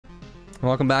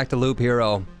Welcome back to Loop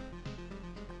Hero.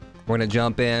 We're gonna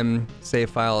jump in. Save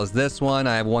file is this one.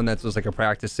 I have one that's just like a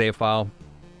practice save file.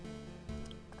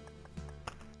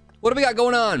 What do we got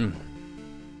going on?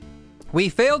 We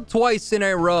failed twice in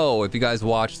a row. If you guys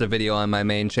watched the video on my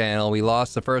main channel, we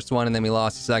lost the first one and then we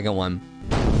lost the second one.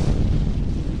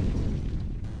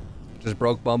 Just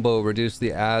broke Bumbo, reduced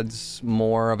the ads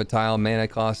more of a tile, mana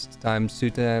cost times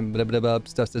 2 times, blah blah blah,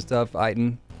 stuff.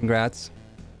 Item, congrats.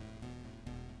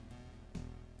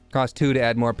 Cost 2 to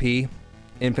add more P.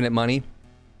 Infinite money.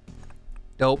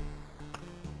 Dope.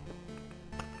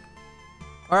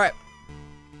 Alright.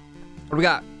 What do we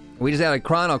got? We just added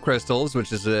chrono crystals,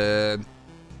 which is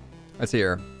let's see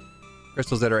here.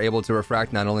 Crystals that are able to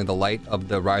refract not only the light of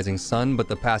the rising sun, but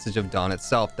the passage of dawn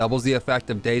itself. Doubles the effect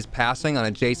of days passing on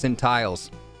adjacent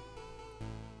tiles.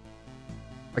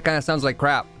 That kind of sounds like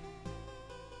crap.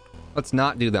 Let's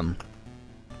not do them.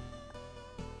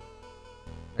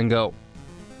 And go.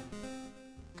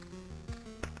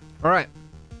 Alright.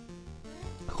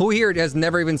 Who here has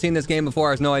never even seen this game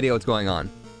before, has no idea what's going on?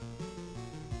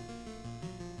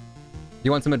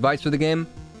 You want some advice for the game?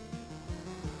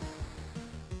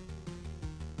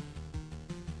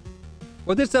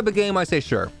 With this type of game, I say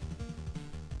sure.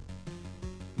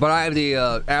 But I have the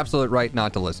absolute right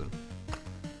not to listen.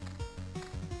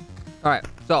 Alright,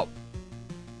 so.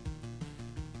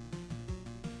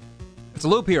 It's a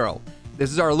loop hero.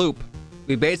 This is our loop.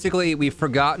 We've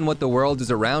forgotten what the world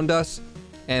is around us.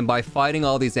 And by fighting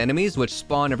all these enemies, which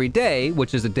spawn every day,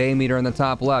 which is a day meter in the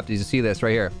top left, you see this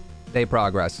right here. Day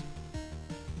progress.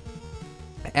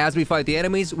 As we fight the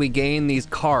enemies, we gain these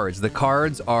cards. The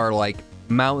cards are like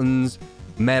mountains,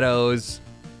 meadows,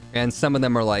 and some of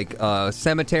them are like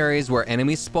cemeteries where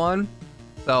enemies spawn.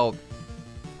 So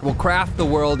we'll craft the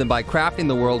world, and by crafting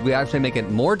the world, we actually make it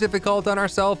more difficult on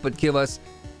ourselves, but give us,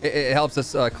 it helps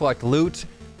us collect loot.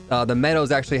 The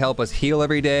meadows actually help us heal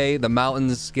every day. The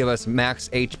mountains give us max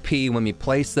HP when we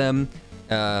place them.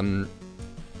 There's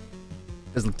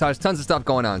tons of stuff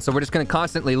going on. So we're just going to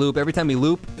constantly loop. Every time we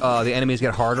loop, the enemies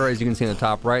get harder. As you can see in the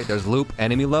top right, there's loop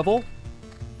enemy level.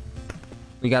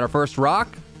 We got our first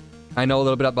rock. I know a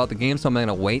little bit about the game, so I'm going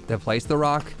to wait to place the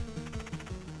rock.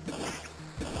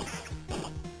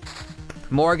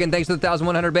 Morgan, thanks for the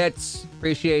 1,100 bits.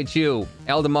 Appreciate you.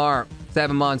 Eldamar,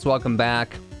 7 months. Welcome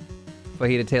back.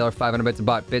 Fajita Taylor, 500 bits.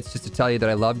 Bought bits just to tell you that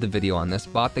I loved the video on this.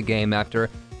 Bought the game after,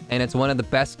 and it's one of the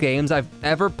best games I've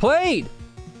ever played.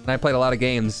 And I played a lot of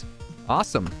games.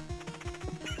 Awesome.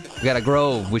 We got a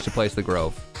grove. We should place the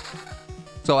grove.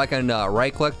 So I can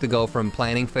right-click to go from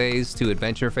planning phase to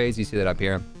adventure phase. You see that up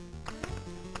here. So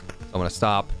I'm going to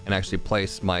stop and actually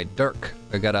place my dirk.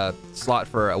 I got a slot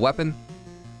for a weapon,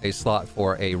 a slot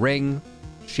for a ring,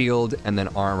 shield, and then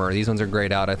armor. These ones are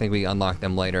grayed out. I think we unlock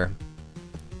them later.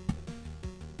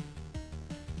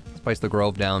 Let's place the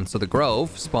grove down. So the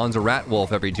grove spawns a rat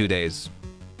wolf every 2 days.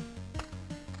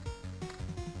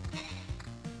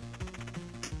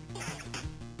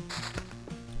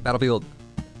 Battlefield.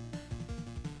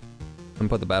 I'm gonna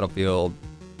put the battlefield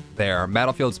there.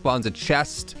 Battlefield spawns a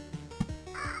chest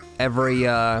every,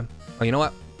 oh, you know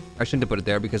what? I shouldn't have put it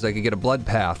there because I could get a blood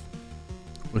path.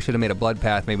 We should have made a blood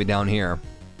path maybe down here.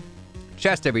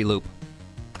 Chest every loop.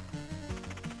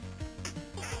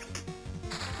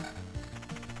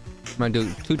 I'm gonna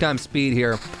do 2 times speed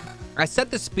here. I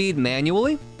set the speed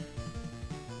manually.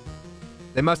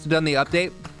 They must have done the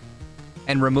update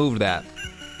and removed that.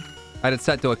 I had it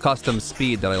set to a custom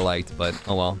speed that I liked, but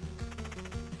oh well.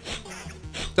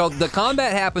 So the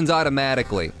combat happens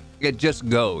automatically. It just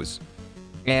goes.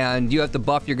 And you have to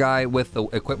buff your guy with the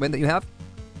equipment that you have.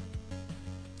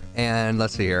 And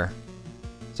let's see here.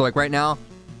 So like right now,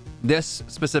 this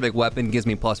specific weapon gives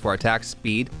me +4 attack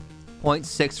speed,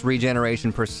 0.6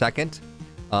 regeneration per second,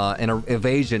 and a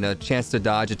evasion, a chance to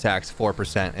dodge attacks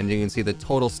 4%. And you can see the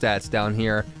total stats down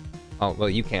here. Oh, well,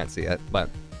 you can't see it, but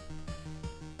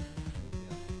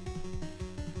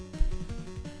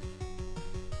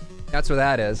that's where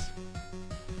that is.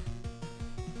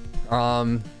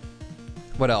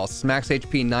 What else? Max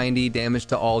HP 90, damage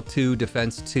to all 2,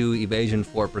 defense 2, evasion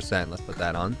 4%. Let's put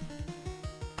that on.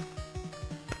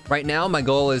 Right now, my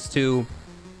goal is to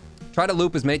try to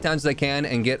loop as many times as I can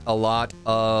and get a lot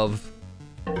of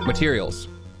materials.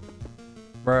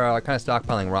 We're kind of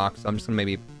stockpiling rocks, so I'm just gonna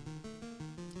maybe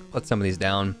put some of these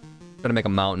down. Try to make a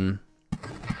mountain.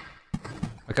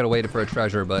 I could have waited for a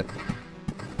treasure, but...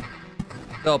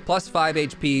 So, +5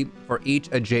 HP for each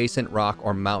adjacent rock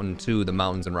or mountain to the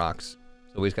mountains and rocks.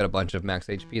 So we just got a bunch of max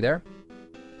HP there.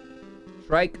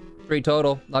 Strike, 3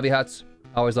 total. Love you, Huts.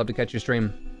 Always love to catch your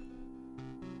stream.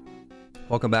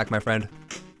 Welcome back, my friend.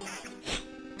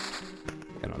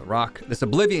 Got another rock, this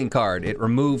Oblivion card, it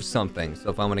removes something. So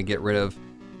if I want to get rid of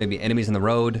maybe enemies in the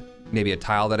road, maybe a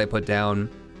tile that I put down,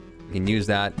 we can use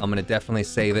that. I'm gonna definitely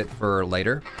save it for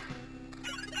later.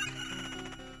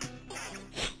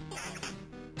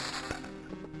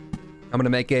 I'm gonna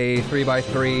make a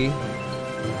 3x3.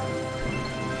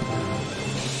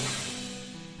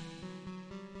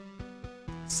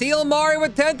 Seal Mari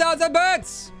with 10,000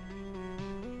 bits!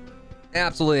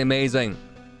 Absolutely amazing.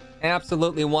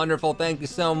 Absolutely wonderful. Thank you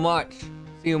so much.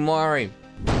 Seal Mari.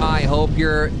 I hope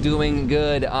you're doing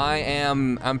good.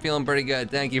 I'm feeling pretty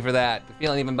good. Thank you for that.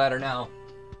 Feeling even better now.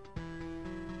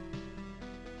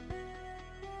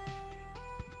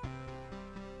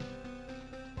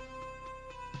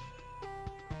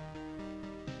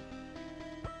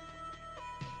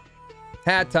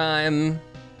 Hat time.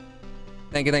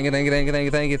 Thank you, thank you, thank you, thank you, thank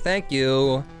you, thank you, thank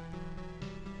you.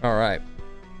 All right.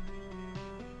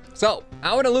 So,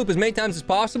 I want to loop as many times as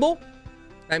possible.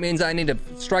 That means I need to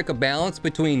strike a balance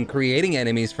between creating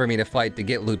enemies for me to fight to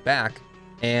get loot back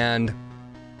and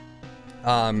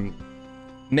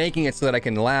making it so that I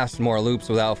can last more loops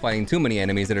without fighting too many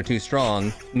enemies that are too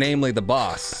strong, namely the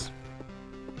boss.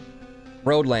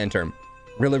 Road Lantern.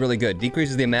 Really, really good.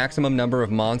 Decreases the maximum number of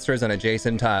monsters on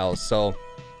adjacent tiles. So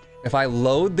if I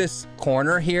load this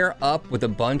corner here up with a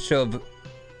bunch of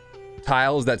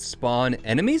tiles that spawn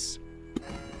enemies,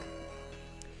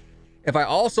 if I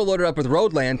also load it up with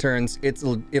road lanterns,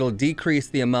 it'll decrease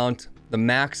the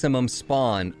maximum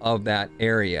spawn of that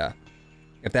area,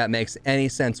 if that makes any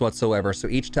sense whatsoever. So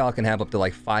each tile can have up to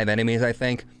like 5 enemies, I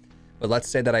think. But let's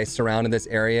say that I surrounded this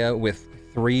area with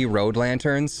 3 road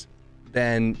lanterns,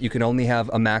 then you can only have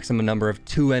a maximum number of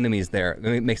 2 enemies there.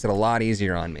 It makes it a lot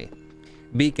easier on me.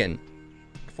 Beacon.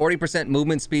 40%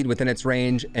 movement speed within its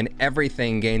range, and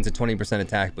everything gains a 20%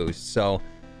 attack boost. So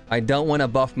I don't want to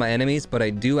buff my enemies, but I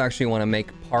do actually want to make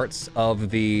parts of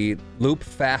the loop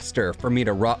faster for me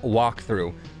to walk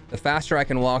through. The faster I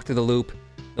can walk through the loop,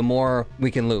 the more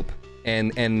we can loop,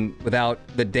 and without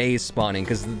the days spawning,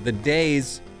 because the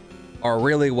days are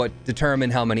really what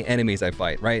determine how many enemies I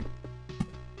fight, right?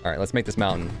 All right, let's make this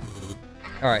mountain.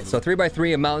 All right, so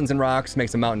 3x3 of mountains and rocks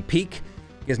makes a mountain peak.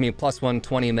 Gives me a plus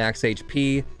 120 max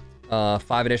HP,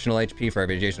 5 additional HP for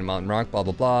every adjacent mountain rock, blah,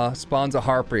 blah, blah. Spawns a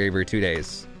harpy every 2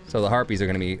 days. So the harpies are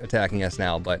going to be attacking us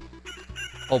now, but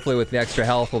hopefully with the extra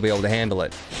health, we'll be able to handle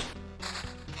it.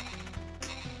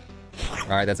 All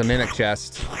right, that's a mimic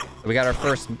chest. So we got our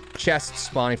first chest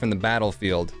spawning from the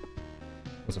battlefield.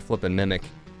 It was a flippin' mimic.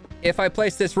 If I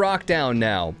place this rock down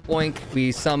now, boink,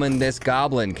 we summon this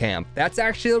goblin camp. That's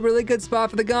actually a really good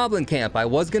spot for the goblin camp. I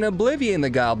was gonna Oblivion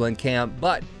the goblin camp,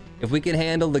 but if we can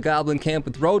handle the goblin camp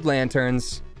with road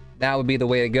lanterns, that would be the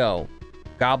way to go.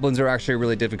 Goblins are actually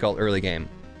really difficult early game,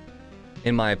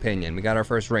 in my opinion. We got our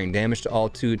first ring. Damage to all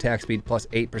 2, attack speed plus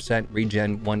 8%,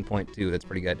 regen 1.2. That's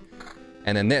pretty good.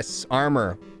 And then this,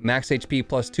 armor, max HP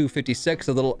plus 256,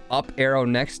 a little up arrow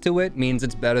next to it means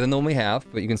it's better than the one we have,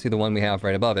 but you can see the one we have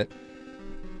right above it.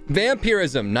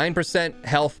 Vampirism, 9%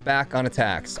 health back on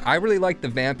attacks. I really like the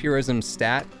vampirism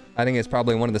stat. I think it's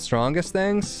probably one of the strongest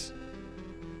things.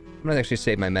 I'm gonna actually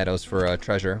save my meadows for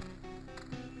treasure.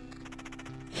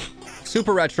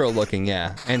 Super retro looking,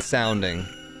 yeah, and sounding.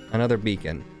 Another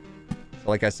beacon. So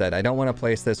like I said, I don't want to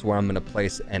place this where I'm gonna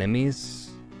place enemies.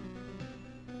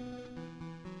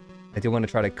 I do want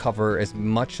to try to cover as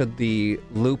much of the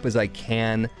loop as I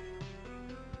can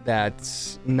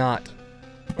that's not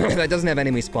that doesn't have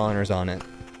enemy spawners on it.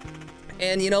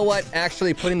 And you know what?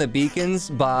 Actually putting the beacons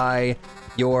by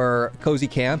your cozy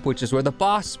camp, which is where the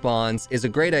boss spawns, is a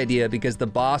great idea because the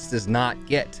boss does not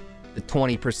get the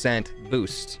 20%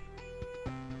 boost.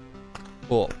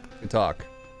 Cool. Good talk.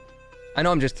 I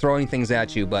know I'm just throwing things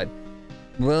at you, but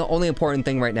the only important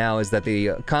thing right now is that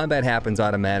the combat happens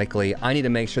automatically. I need to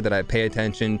make sure that I pay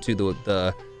attention to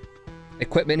the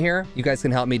equipment here. You guys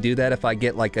can help me do that. If I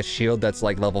get like a shield that's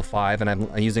like level 5 and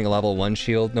I'm using a level 1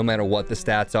 shield, no matter what the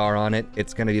stats are on it,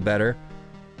 it's going to be better.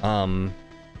 And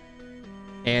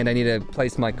I need to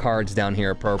place my cards down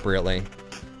here appropriately.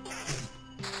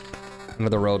 Under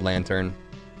the road lantern.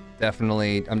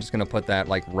 Definitely, I'm just going to put that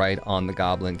like right on the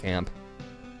goblin camp.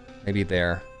 Maybe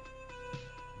there.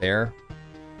 There.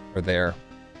 Or there.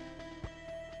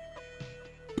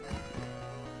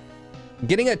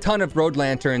 Getting a ton of road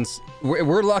lanterns.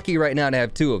 We're lucky right now to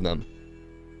have 2 of them.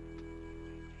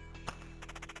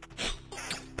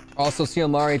 Also,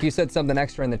 Siomari, if you said something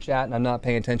extra in the chat and I'm not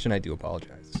paying attention, I do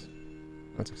apologize.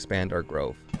 Let's expand our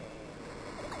grove.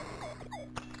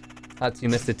 Huts, you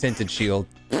missed a tinted shield.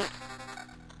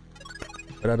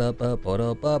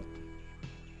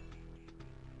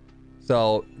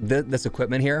 So, this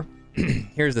equipment here,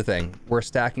 here's the thing. We're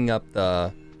stacking up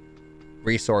the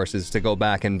resources to go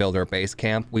back and build our base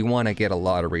camp. We want to get a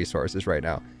lot of resources right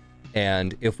now.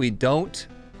 And if we don't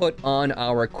put on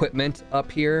our equipment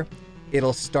up here,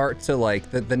 it'll start to like,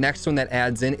 the next one that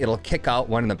adds in, it'll kick out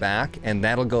one in the back, and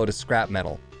that'll go to scrap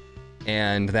metal.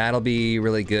 And that'll be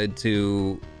really good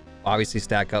to obviously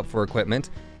stack up for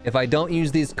equipment. If I don't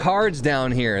use these cards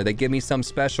down here, they give me some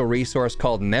special resource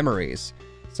called memories.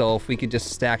 So if we could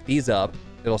just stack these up,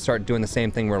 it'll start doing the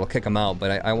same thing where it'll kick them out,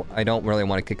 but I don't really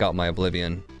want to kick out my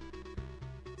Oblivion.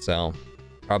 So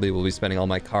probably will be spending all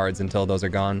my cards until those are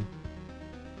gone.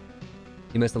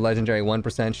 You missed the legendary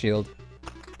 1% shield.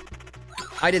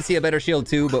 I did see a better shield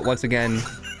too, but once again,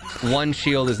 one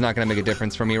shield is not going to make a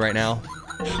difference for me right now.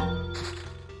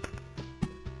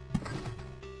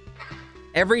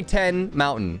 Every 10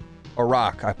 mountain or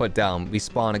rock I put down, we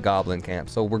spawn a goblin camp.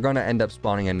 So we're going to end up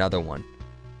spawning another one.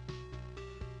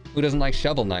 Who doesn't like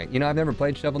Shovel Knight? You know, I've never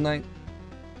played Shovel Knight.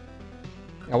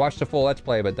 I watched the full Let's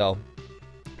Play of it though.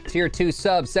 Tier 2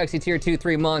 sub, sexy tier 2,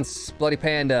 3 months. Bloody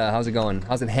Panda, how's it going?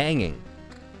 How's it hanging?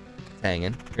 It's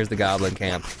hanging. Here's the goblin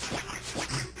camp.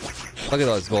 Look at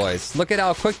those boys. Look at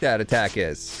how quick that attack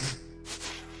is.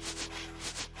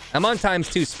 I'm on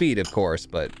 ×2 speed, of course,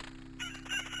 but...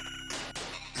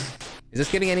 Is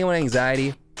this giving anyone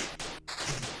anxiety?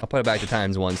 I'll put it back to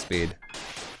 ×1 speed.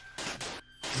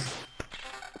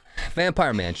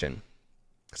 Vampire Mansion.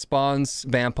 Spawns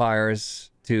vampires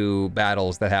to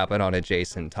battles that happen on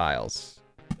adjacent tiles.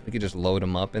 We could just load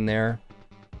them up in there.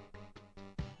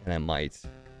 And I might.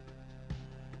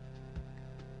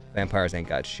 Vampires ain't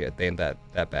got shit. They ain't that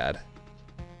bad.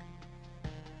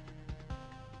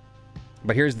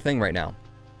 But here's the thing right now.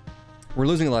 We're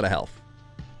losing a lot of health.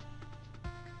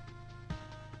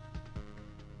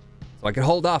 So I could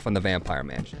hold off on the Vampire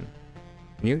Mansion.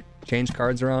 Can you change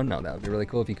cards around? No, that would be really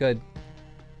cool if you could.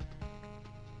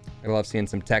 I love seeing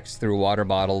some text through a water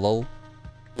bottle, lol.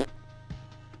 I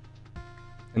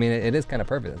mean, it is kind of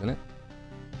perfect, isn't it?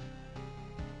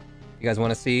 You guys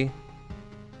want to see?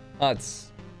 What's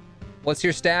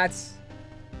your stats?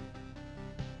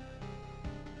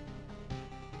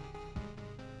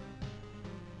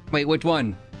 Wait, which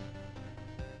one?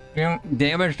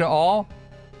 Damage to all?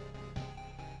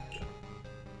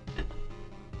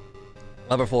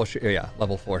 Level 4 yeah,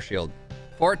 level 4 shield.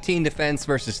 14 defense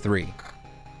versus 3.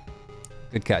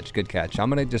 Good catch, good catch. I'm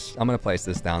gonna place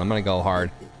this down. I'm gonna go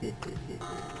hard.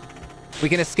 We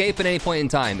can escape at any point in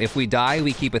time. If we die,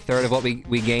 we keep a third of what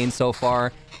we gained so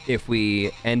far. If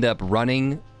we end up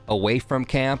running away from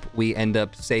camp, we end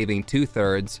up saving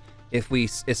 2/3. If we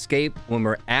escape when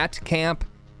we're at camp,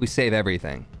 we save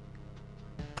everything.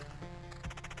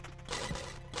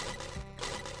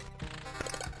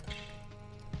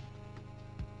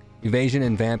 Evasion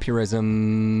and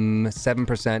vampirism,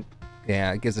 7%.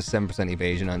 Yeah, it gives us 7%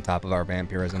 evasion on top of our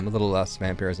vampirism. A little less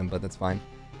vampirism, but that's fine.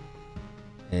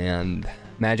 And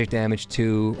magic damage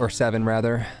 2, or 7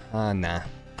 rather. Nah.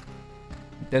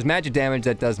 There's magic damage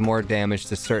that does more damage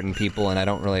to certain people, and I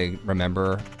don't really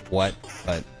remember what,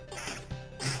 but...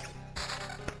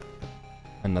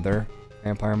 Another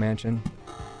Vampire Mansion.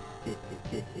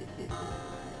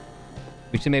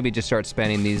 We should maybe just start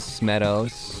spending these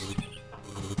meadows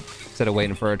instead of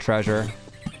waiting for a treasure.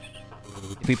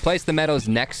 If we place the meadows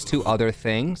next to other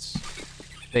things,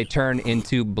 they turn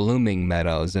into blooming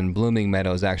meadows, and blooming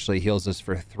meadows actually heals us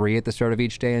for 3 at the start of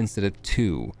each day instead of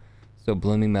 2. So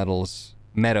blooming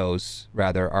meadows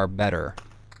rather are better.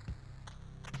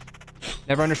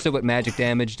 Never understood what magic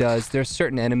damage does. There's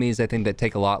certain enemies I think that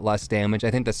take a lot less damage. I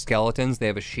think the skeletons, they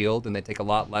have a shield and they take a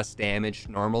lot less damage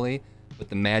normally, but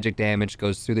the magic damage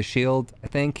goes through the shield, I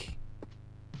think.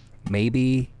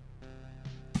 Maybe.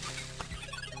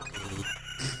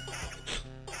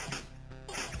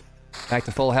 Back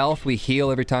to full health. We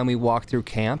heal every time we walk through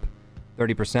camp.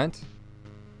 30%.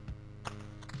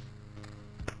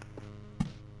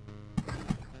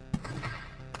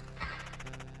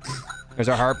 There's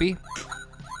our harpy.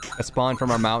 A spawn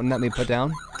from our mountain that we put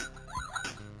down.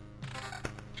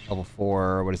 Level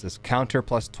 4, what is this? Counter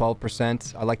plus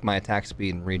 12%. I like my attack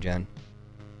speed and regen.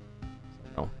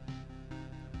 So, no.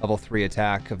 Level 3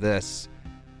 attack of this.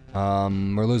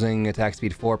 We're losing attack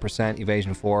speed 4%,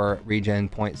 evasion 4, regen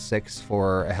 0.6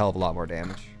 for a hell of a lot more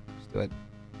damage. Let's do it.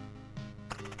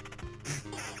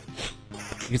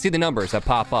 You can see the numbers that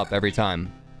pop up every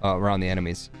time around the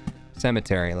enemies.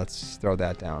 Cemetery, let's throw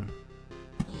that down.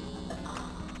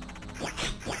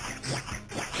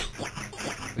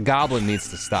 The goblin needs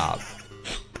to stop.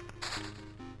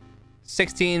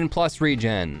 16 plus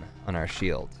regen on our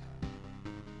shield.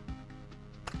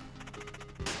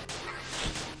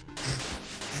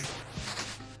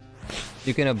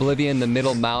 You can Oblivion the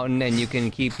middle mountain and you can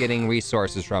keep getting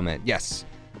resources from it. Yes.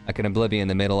 I can Oblivion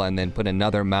the middle and then put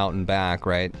another mountain back,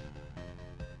 right?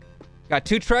 Got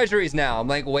 2 treasuries now. I'm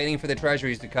like waiting for the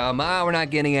treasuries to come. Ah, we're not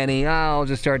getting any. Ah, I'll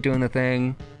just start doing the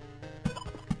thing.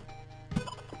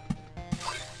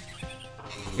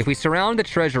 If we surround the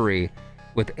treasury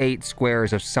with 8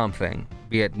 squares of something,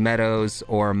 be it meadows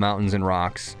or mountains and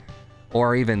rocks,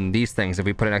 or even these things, if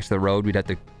we put it next to the road, we'd have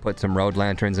to put some road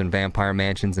lanterns and vampire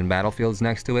mansions and battlefields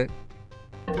next to it.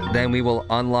 Then we will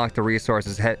unlock the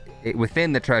resources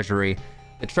within the treasury.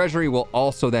 The treasury will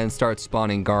also then start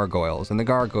spawning gargoyles, and the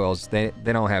gargoyles, they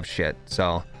don't have shit,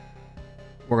 so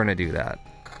we're gonna do that.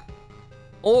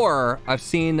 Or I've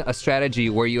seen a strategy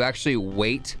where you actually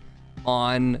wait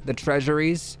on the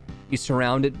treasuries, you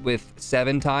surround it with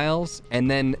 7 tiles, and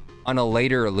then on a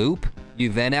later loop, you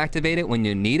then activate it when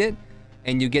you need it,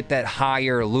 and you get that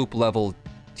higher loop level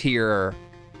tier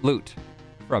loot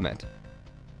from it.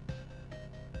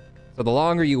 So the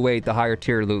longer you wait, the higher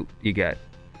tier loot you get.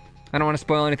 I don't want to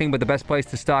spoil anything, but the best place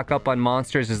to stock up on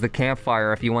monsters is the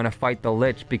campfire if you want to fight the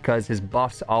Lich, because his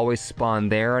buffs always spawn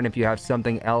there, and if you have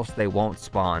something else, they won't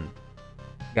spawn.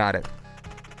 Got it.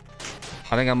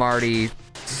 I think I'm already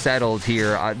settled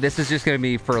here. This is just going to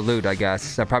be for loot, I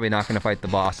guess. I'm probably not going to fight the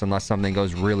boss unless something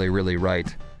goes really, really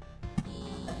right.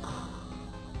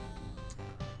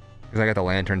 Because I got the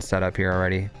lantern set up here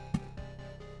already.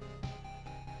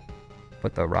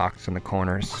 Put the rocks in the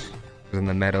corners. And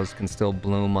the meadows can still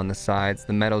bloom on the sides.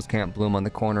 The meadows can't bloom on the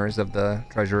corners of the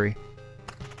treasury.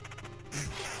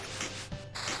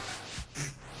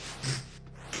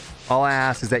 All I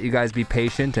ask is that you guys be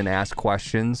patient and ask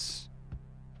questions.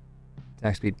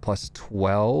 Attack speed plus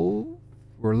 12.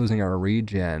 We're losing our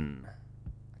regen.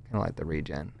 I kind of like the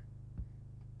regen.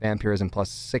 Vampirism plus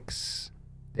 6.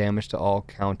 Damage to all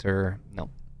counter. No.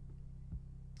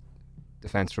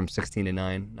 Defense from 16 to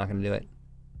 9. Not going to do it.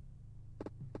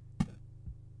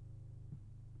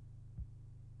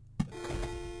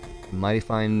 Mighty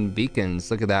fine beacons.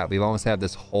 Look at that. We've almost had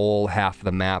this whole half of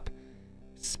the map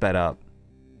sped up.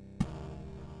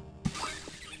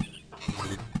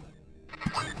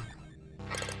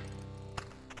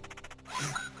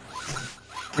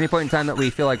 Any point in time that we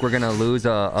feel like we're going to lose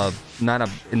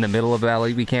in the middle of a battle,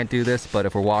 we can't do this, but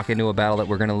if we're walking into a battle that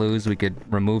we're going to lose, we could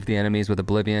remove the enemies with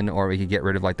Oblivion, or we could get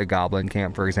rid of like the Goblin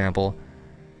camp, for example.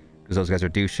 Because those guys are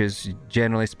douches.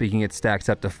 Generally speaking, it stacks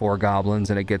up to 4 goblins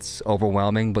and it gets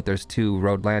overwhelming, but there's 2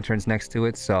 road lanterns next to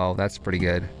it, so that's pretty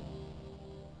good.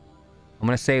 I'm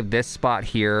going to save this spot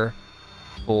here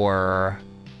for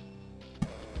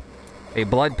a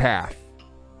blood path.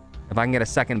 If I can get a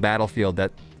second battlefield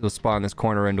that will spawn this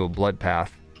corner into a blood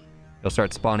path, you'll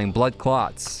start spawning blood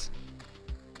clots.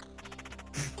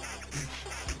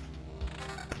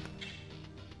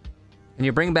 Can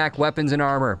you bring back weapons and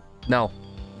armor? No.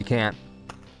 You can't.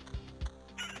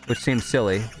 Which seems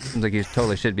silly. Seems like you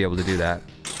totally should be able to do that.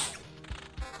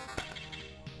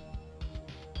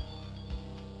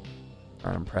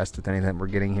 Not impressed with anything we're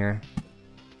getting here.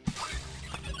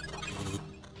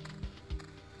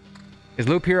 Is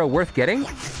Loop Hero worth getting?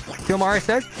 Kilmari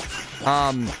says.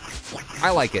 I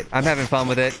like it. I'm having fun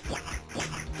with it.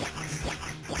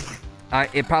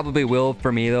 It probably will,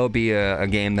 for me though, be a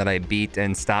game that I beat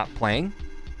and stop playing.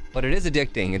 But it is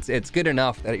addicting. It's good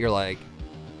enough that you're like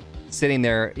sitting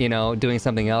there, you know, doing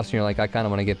something else, and you're like, I kind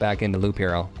of want to get back into Loop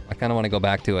Hero. I kind of want to go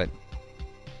back to it.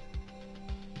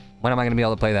 When am I going to be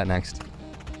able to play that next?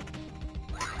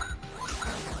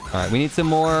 All right, we need some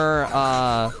more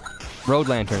road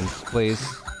lanterns, please.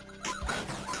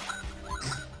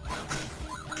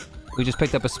 We just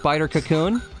picked up a spider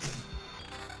cocoon.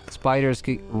 Spiders,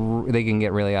 they can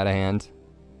get really out of hand.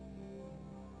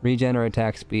 Regen or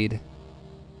attack speed.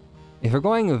 If we're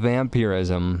going with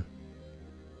vampirism,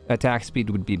 attack speed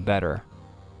would be better.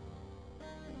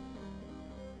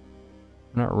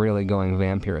 I'm not really going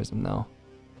vampirism, though.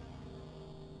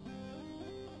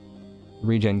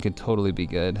 Regen could totally be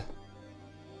good.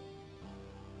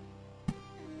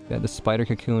 Got the spider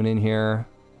cocoon in here.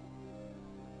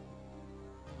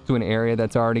 To an area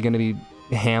that's already going to be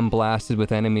ham-blasted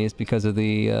with enemies because of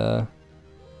the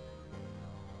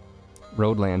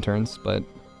road lanterns, but...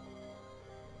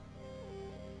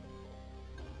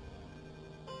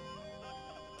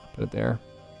 Put it there.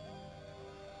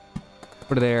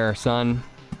 Put it there, son.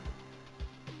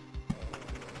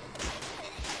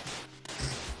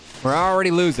 We're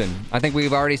already losing. I think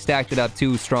we've already stacked it up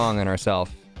too strong on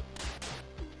ourselves.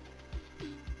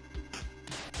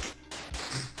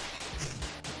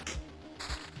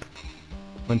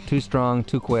 Went too strong,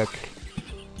 too quick.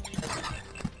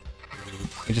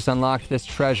 We just unlocked this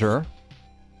treasure.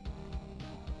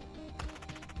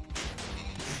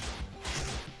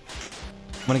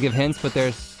 I'm gonna give hints, but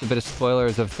there's a bit of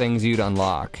spoilers of things you'd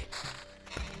unlock.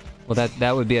 Well,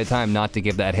 that would be a time not to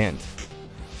give that hint.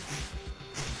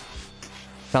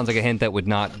 Sounds like a hint that would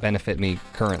not benefit me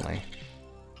currently.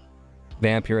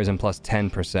 Vampirism plus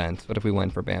 10%. What if we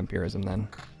went for vampirism then?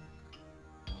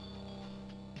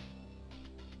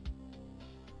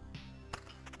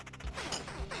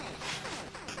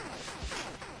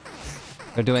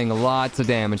 They're doing lots of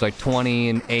damage, like 20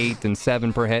 and 8 and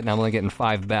 7 per hit, and I'm only getting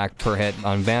 5 back per hit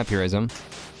on vampirism.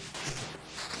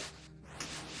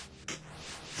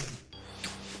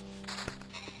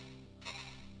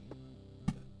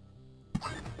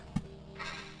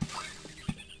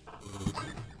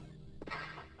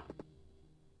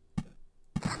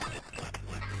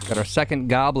 Got our second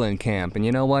goblin camp, and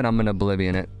you know what? I'm gonna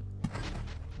Oblivion it.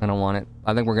 I don't want it.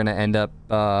 I think we're gonna end up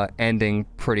ending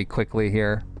pretty quickly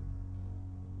here.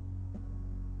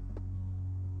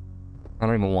 I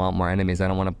don't even want more enemies. I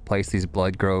don't want to place these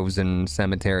blood groves and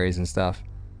cemeteries and stuff.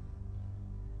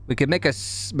 We could make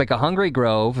a hungry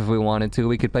grove if we wanted to.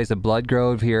 We could place a blood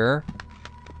grove here,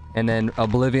 and then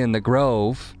Oblivion the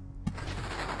grove,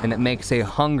 and it makes a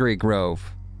hungry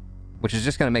grove, which is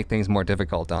just going to make things more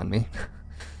difficult on me.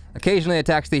 Occasionally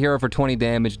attacks the hero for 20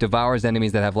 damage, devours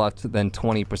enemies that have less than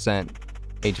 20%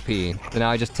 HP. So now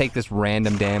I just take this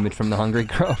random damage from the hungry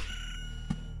grove.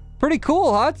 Pretty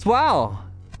cool, Huts. Wow.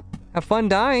 Have fun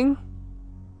dying.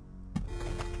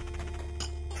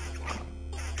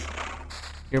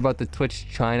 Hear about the Twitch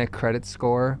China credit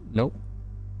score? Nope.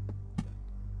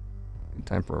 Good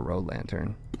time for a road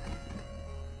lantern.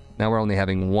 Now we're only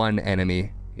having one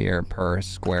enemy here per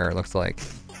square, it looks like.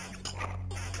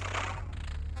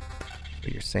 So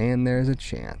you're saying there's a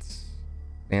chance.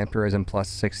 Vampirism plus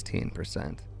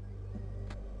 16%.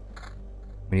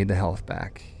 We need the health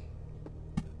back.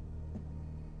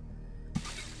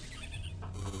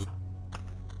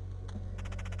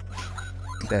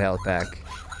 Get that health back.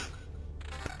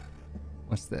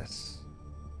 What's this?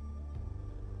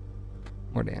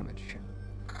 More damage.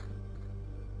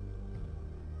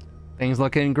 Things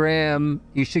looking grim.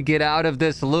 You should get out of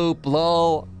this loop,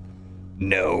 lol.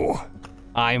 No.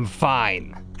 I'm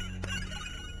fine.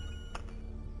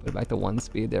 Put it back to 1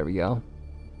 speed. There we go.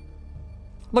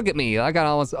 Look at me. I got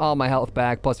almost all my health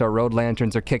back, plus our road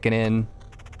lanterns are kicking in.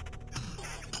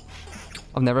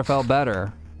 I've never felt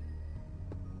better.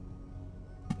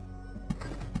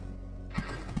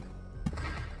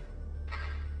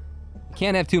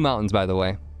 Can't have 2 mountains, by the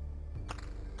way.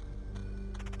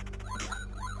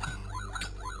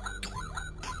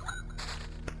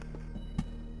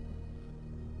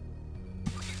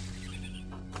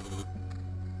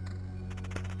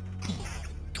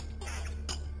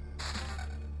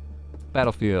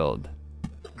 Battlefield.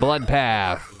 Blood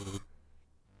Path.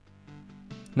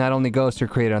 Not only ghosts are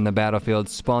created on the battlefield,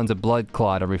 spawns a blood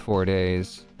clot every 4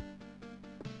 days.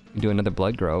 You do another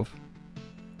blood grove.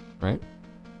 Right?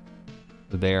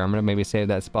 There, I'm gonna maybe save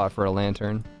that spot for a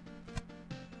lantern.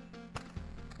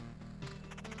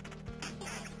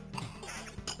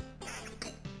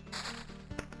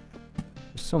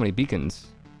 There's so many beacons.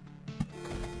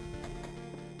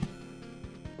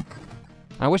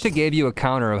 I wish it gave you a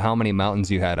counter of how many mountains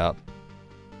you had up.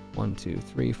 1, 2,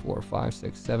 3, 4, 5,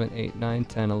 6, 7, 8, 9,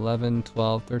 10, 11,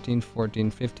 12, 13,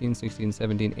 14, 15, 16,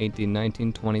 17, 18,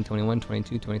 19, 20, 21,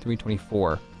 22, 23,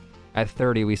 24. At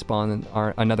 30, we spawn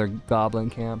another goblin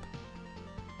camp.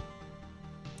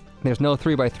 There's no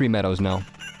 3x3 meadows, no.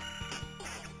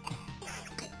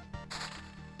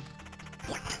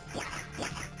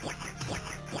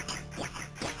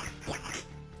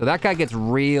 So that guy gets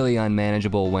really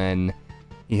unmanageable when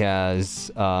he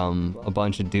has a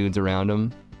bunch of dudes around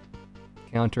him.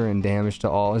 Counter and damage to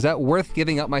all. Is that worth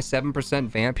giving up my 7%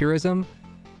 vampirism?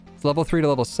 It's level 3 to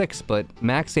level 6, but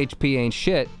max HP ain't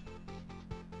shit.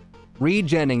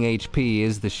 Regenning HP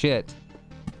is the shit.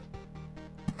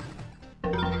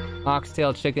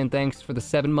 Oxtail Chicken, thanks for the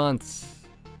 7 months.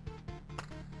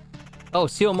 Oh,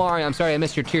 Seal Mari, I'm sorry I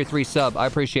missed your tier 3 sub. I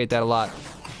appreciate that a lot.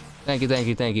 Thank you, thank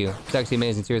you, thank you. Sexy,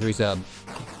 amazing tier 3 sub.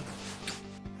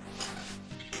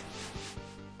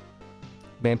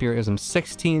 Vampirism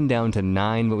 16 down to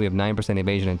 9, but we have 9%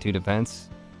 evasion and 2 defense.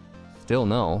 Still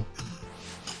no.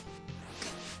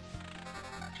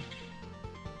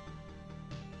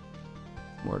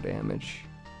 More damage.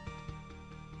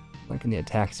 Liking the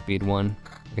attack speed one.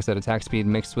 Like I said, attack speed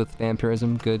mixed with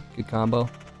vampirism. Good combo.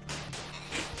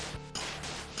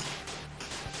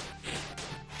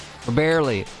 We're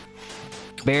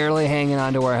barely hanging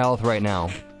on to our health right now.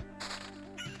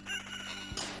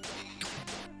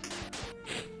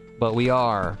 But we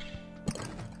are.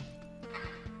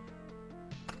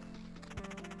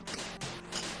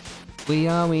 We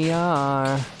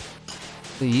are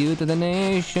the youth of the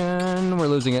nation. We're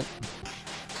losing it.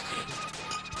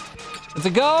 It's a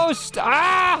ghost!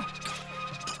 Ah!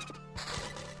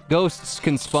 Ghosts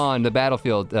can spawn the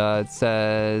battlefield. It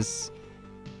says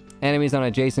enemies on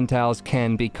adjacent tiles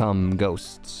can become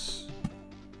ghosts.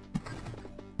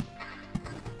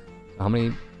 How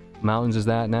many mountains is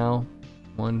that now?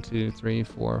 1, 2, 3,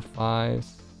 4, 5,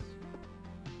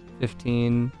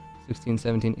 15, 16,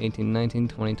 17, 18, 19,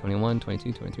 20, 21,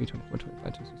 22, 23, 24,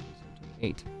 25, 26, 27,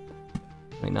 28,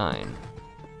 29.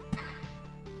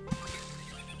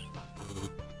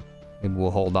 Maybe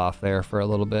we'll hold off there for a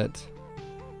little bit.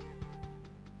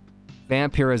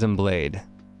 Vampirism Blade.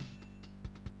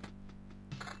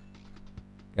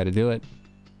 Gotta do it.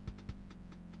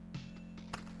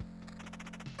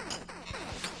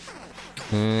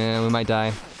 We might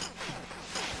die.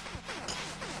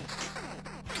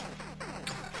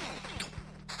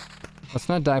 Let's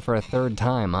not die for a third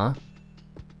time, huh?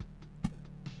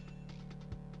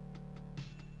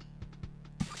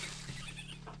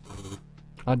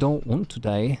 I don't want to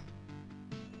die.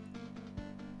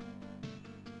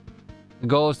 The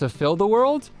goal is to fill the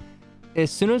world.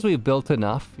 As soon as we've built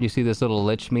enough, you see this little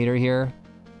lich meter here.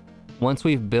 Once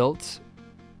we've built,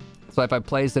 so if I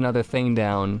place another thing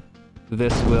down,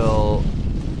 this will,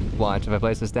 watch, if I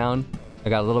place this down, I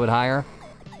got a little bit higher.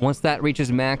 Once that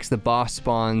reaches max, the boss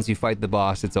spawns, you fight the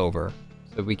boss, it's over.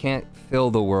 So we can't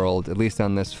fill the world, at least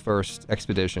on this first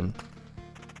expedition.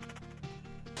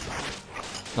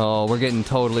 Oh, we're getting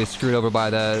totally screwed over by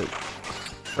the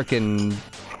frickin'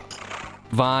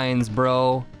 vines,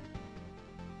 bro.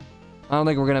 I don't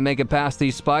think we're gonna make it past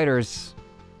these spiders.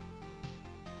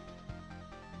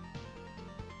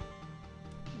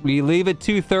 We leave it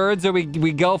 2/3 or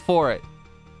we go for it.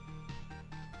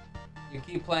 You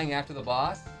keep playing after the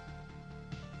boss?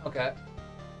 Okay.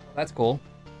 That's cool.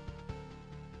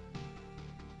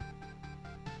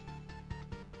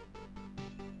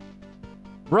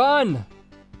 Run!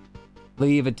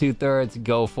 Leave it 2/3,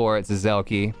 go for it,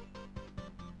 Zazelki.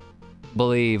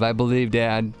 Believe, I believe,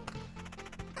 Dad.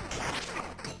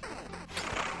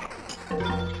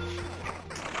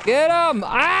 Get him!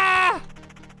 Ah!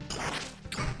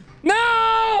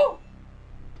 No!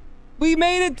 We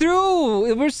made it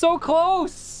through! We're so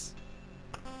close!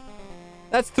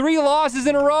 That's 3 losses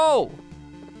in a row!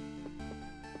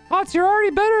 Pots, you're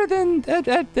already better than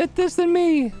at this than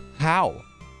me. How?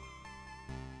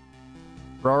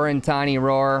 Roar and Tiny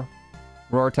Roar.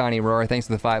 Roar, Tiny Roar, thanks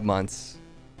for the 5 months.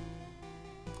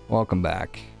 Welcome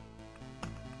back.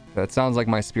 That sounds like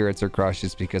my spirits are crushed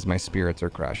just because my spirits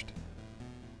are crushed.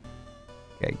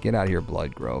 Okay, get out of here,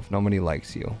 Blood Grove. Nobody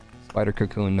likes you. Spider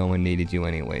Cocoon, no one needed you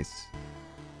anyways.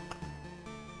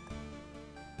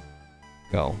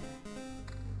 Go.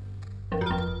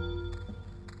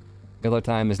 Filler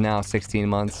time is now 16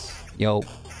 months. Yo.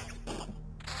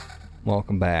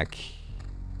 Welcome back.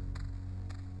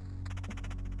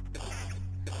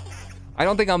 I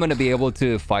don't think I'm going to be able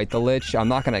to fight the Lich. I'm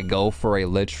not going to go for a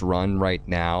Lich run right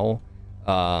now.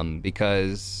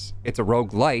 Because it's a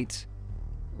roguelite.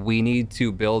 We need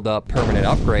to build up permanent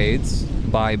upgrades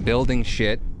by building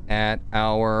shit at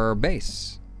our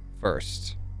base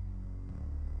first.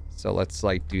 So let's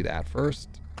like do that first,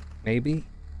 maybe.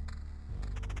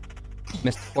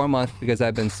 Missed 4 months because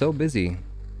I've been so busy.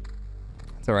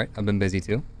 It's all right, I've been busy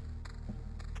too.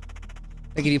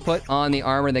 Like if you put on the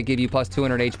armor that give you plus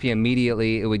 200 HP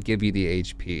immediately, it would give you the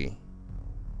HP.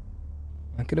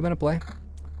 That could have been a play.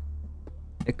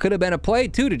 It could have been a play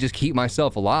too to just keep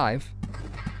myself alive.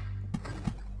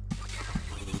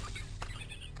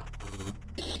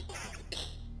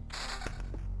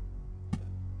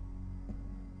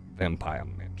 Vampire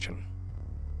Mansion.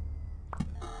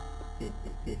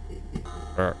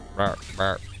 What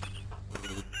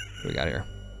do we got here?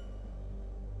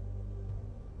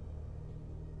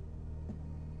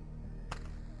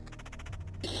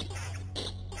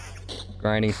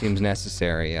 Grinding seems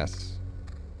necessary, yes.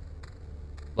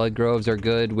 Blood groves are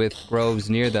good with groves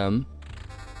near them.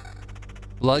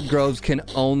 Blood groves can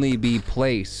only be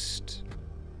placed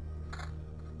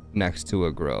next to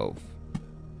a grove.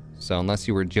 So unless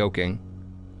you were joking.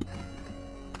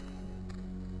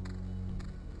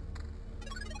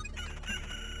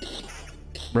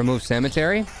 Remove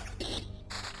cemetery?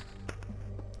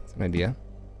 That's an idea.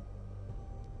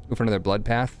 Go for another blood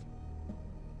path.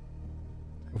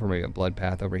 Go for maybe a blood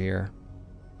path over here.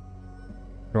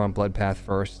 Throw on blood path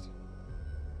first.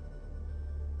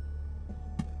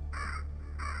 I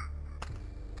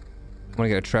want to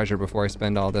get a treasure before I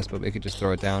spend all this, but we could just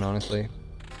throw it down, honestly.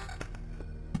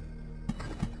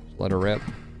 Just let her rip.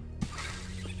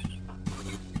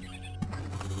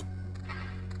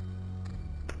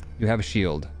 You have a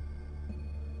shield.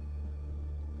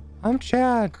 I'm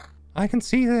Chad. I can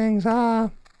see things,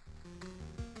 How's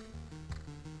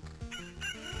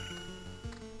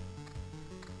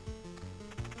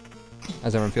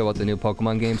everyone feel about the new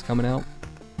Pokemon games coming out?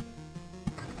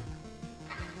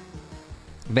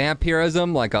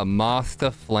 Vampirism like a moth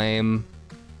to flame.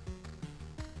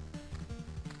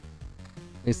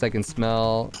 At least I can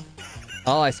smell...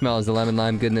 All I smell is the lemon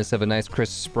lime goodness of a nice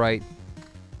crisp Sprite.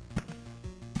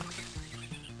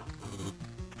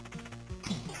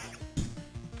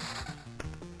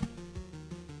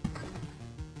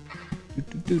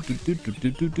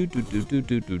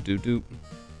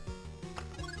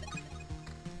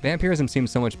 Vampirism seems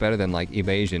so much better than, like,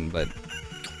 evasion, but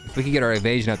if we could get our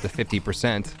evasion up to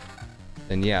 50%,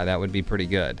 then yeah, that would be pretty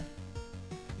good.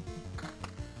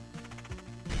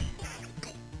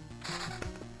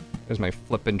 There's my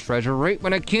flippin' treasure right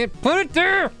when I can't put it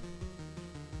there!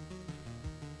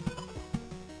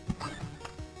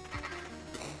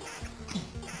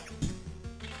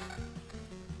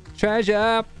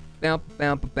 Treasure! Bounce,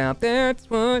 bounce, bounce, that's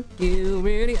what you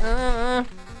really are.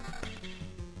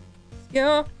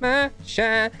 You're my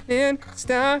shining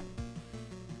star.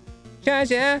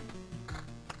 Treasure.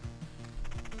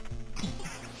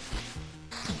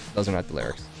 Those are not the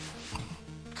lyrics.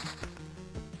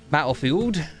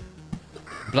 Battlefield.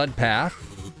 Blood path.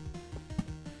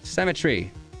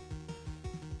 Cemetery.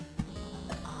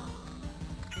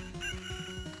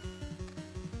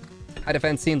 High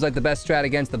defense seems like the best strat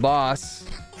against the boss.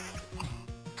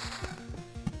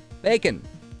 Bacon.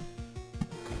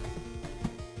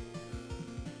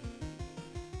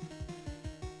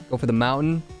 Go for the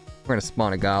mountain. We're gonna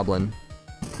spawn a goblin.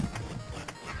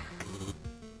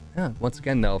 Yeah, once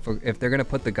again though, if they're gonna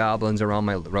put the goblins around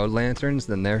my road lanterns,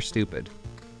 then they're stupid.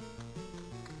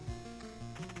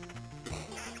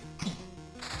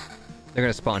 They're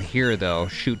gonna spawn here though.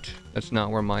 Shoot, that's not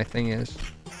where my thing is.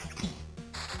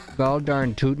 Well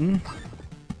darn tootin'.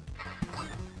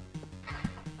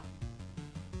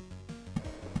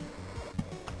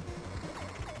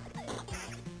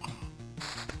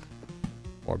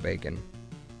 Or bacon.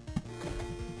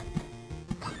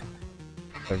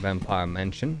 The vampire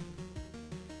mansion.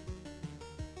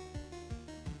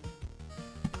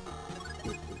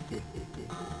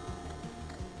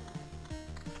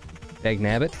 Dag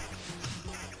nabbit.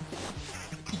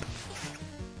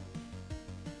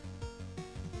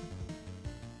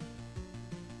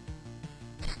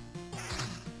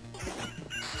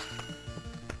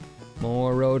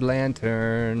 More road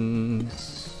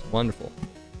lanterns. Wonderful.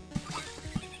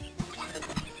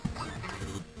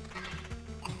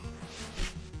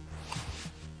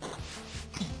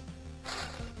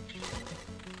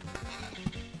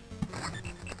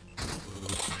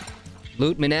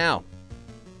 Loot me now.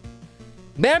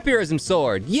 Vampirism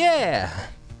sword, yeah!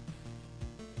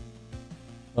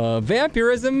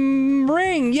 Vampirism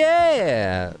ring,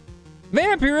 yeah!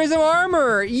 Vampirism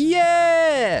armor,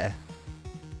 yeah!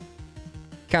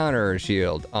 Counter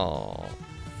shield, oh.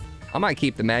 I might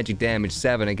keep the magic damage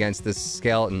 7 against this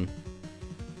skeleton.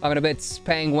 500 bits,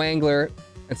 Pang Wangler.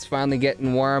 It's finally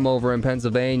getting warm over in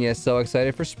Pennsylvania, so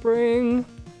excited for spring.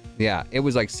 Yeah, it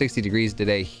was like 60 degrees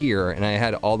today here, and I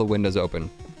had all the windows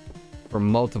open for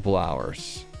multiple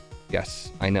hours.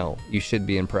 Yes, I know. You should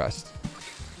be impressed.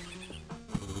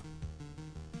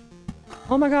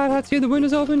 Oh my god, let's hear the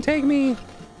windows open. Take me.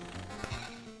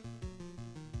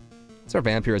 What's our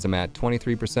vampirism at?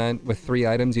 23%? With 3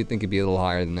 items, you'd think it'd be a little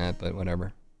higher than that, but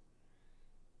whatever.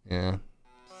 Yeah.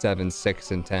 7,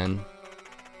 6, and 10.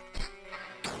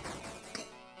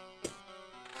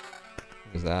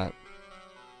 What is that?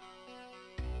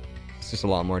 It's just a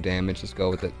lot more damage. Let's go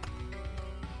with it.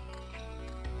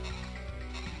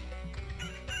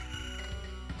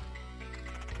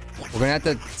 We're gonna have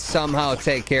to somehow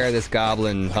take care of this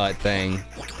goblin hut thing.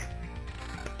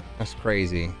 That's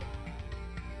crazy.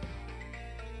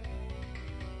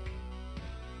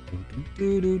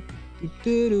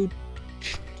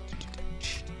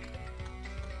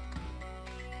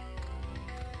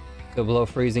 Still below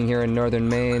freezing here in northern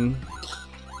Maine.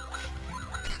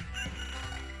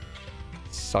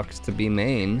 Sucks to be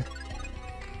Maine.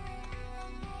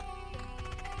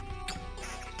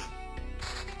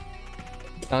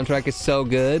 Soundtrack is so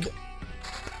good.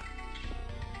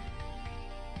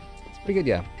 It's pretty good,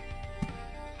 yeah.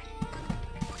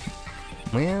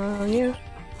 Well, yeah.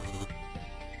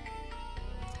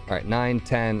 Alright, 9,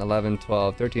 10, 11,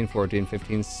 12, 13, 14,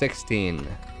 15, 16.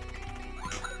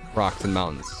 Rocks and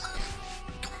mountains.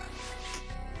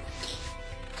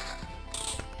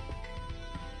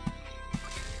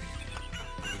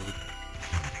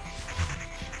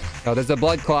 Oh, there's a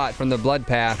blood clot from the blood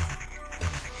path.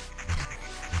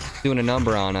 doing a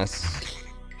number on us.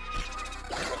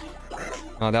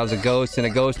 Oh, that was a ghost and a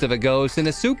ghost of a ghost and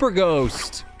a super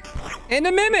ghost. And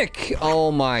a mimic!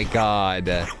 Oh my god.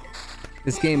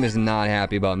 This game is not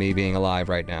happy about me being alive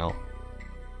right now.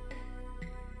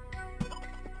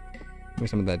 Give me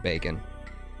some of that bacon.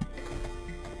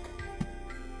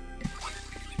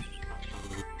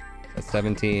 That's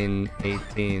 17,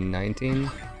 18,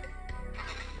 19.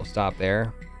 We'll stop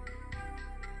there.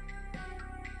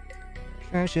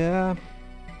 Treasure.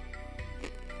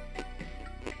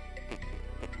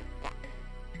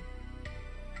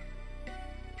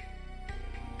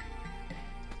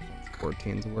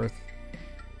 14's worth.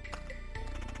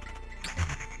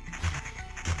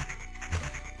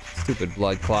 Stupid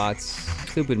blood clots.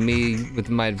 Stupid me with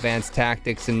my advanced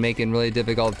tactics and making really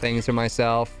difficult things for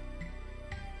myself.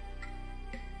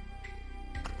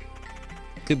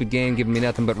 Stupid game giving me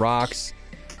nothing but rocks.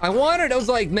 I was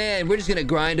like, man, we're just gonna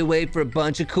grind away for a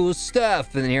bunch of cool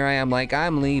stuff. And here I am like,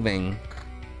 I'm leaving.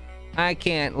 I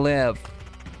can't live.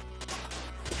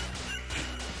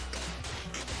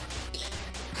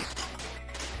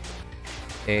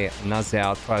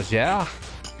 Another treasure.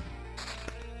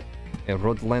 A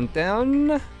road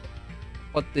lantern.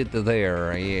 Put it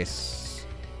there, yes.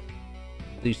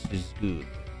 This is good.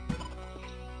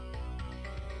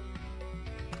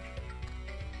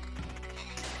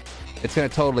 It's gonna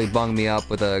totally bung me up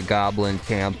with a goblin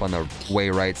camp on the way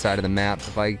right side of the map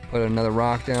if I put another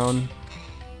rock down.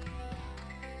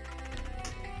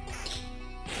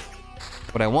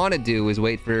 What I want to do is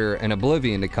wait for an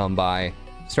Oblivion to come by,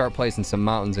 start placing some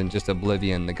mountains and just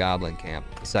Oblivion the goblin camp,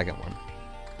 the second one.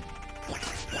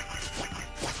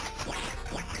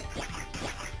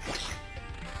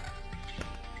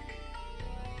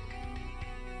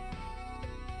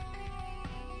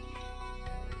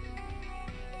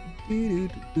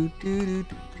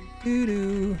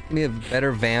 Give me a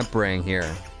better vamp ring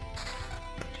here.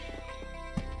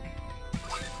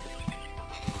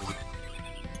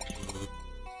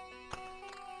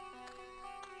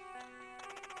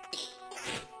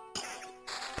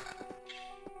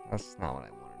 That's not what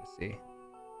I wanted to see.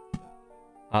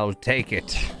 I'll take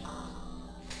it.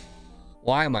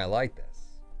 Why am I like this?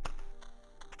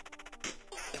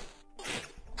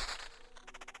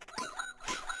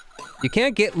 You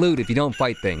can't get loot if you don't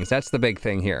fight things. That's the big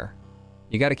thing here.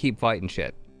 You gotta keep fighting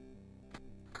shit.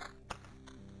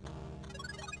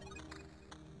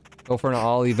 Go for an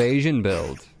all evasion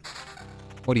build.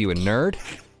 What are you, a nerd?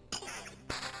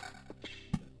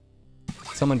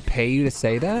 Someone pay you to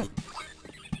say that?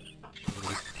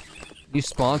 You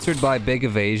sponsored by Big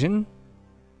Evasion?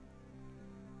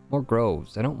 More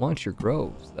groves. I don't want your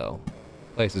groves, though.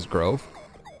 Place is grove.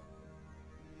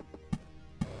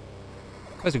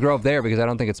 There's a grove there because I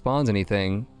don't think it spawns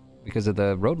anything because of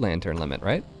the road lantern limit,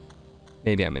 right?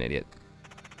 Maybe I'm an idiot.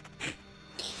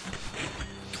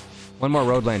 One more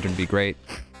road lantern would be great.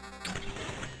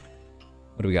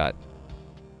 What do we got?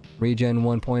 Regen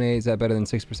 1.8, is that better than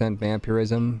 6%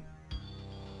 vampirism?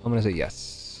 I'm gonna say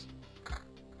yes.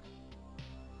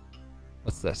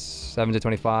 What's this? 7 to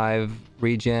 25,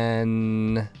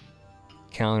 regen,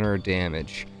 counter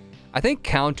damage. I think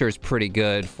counter's pretty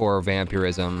good for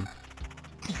vampirism.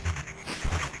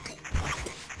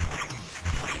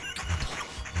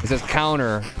 It says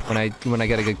counter when I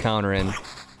get a good counter in.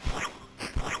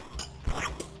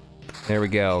 There we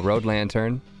go. Road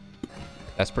lantern.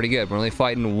 That's pretty good. We're only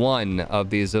fighting one of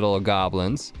these little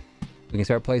goblins. We can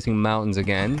start placing mountains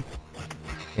again.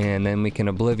 And then we can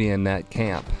Oblivion that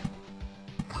camp.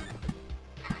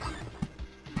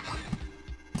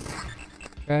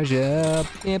 Treasure.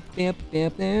 Yep, yep,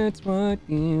 yep. That's what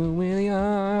you really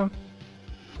are.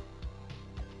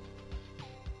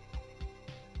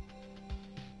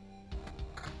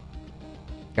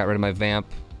 Got rid of my vamp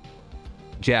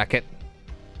jacket.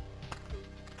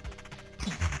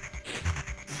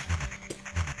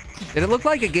 Did it look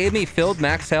like it gave me filled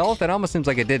max health? It almost seems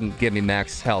like it didn't give me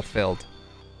max health filled.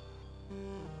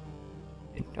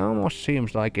 It almost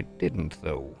seems like it didn't,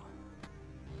 though.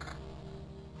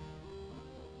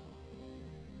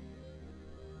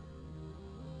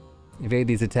 Evade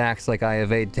these attacks like I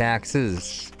evade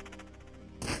taxes.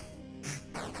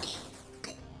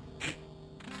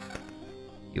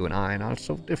 You and I are not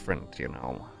so different, you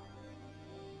know.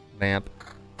 Vamp.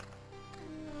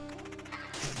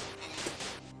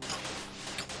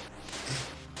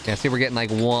 Yeah, see, we're getting like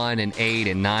 1 and 8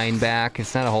 and 9 back.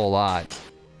 It's not a whole lot.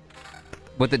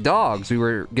 With the dogs, we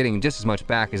were getting just as much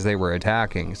back as they were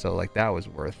attacking, so like that was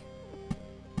worth.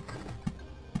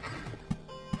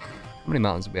 How many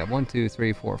mountains do we have? 1, 2,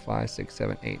 3, 4, 5, 6,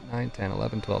 7, 8, 9, 10,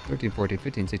 11, 12, 13, 14,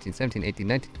 15, 16, 17, 18,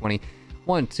 19, 20.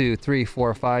 1, 2, 3,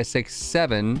 4, 5, 6,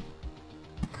 7,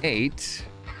 8,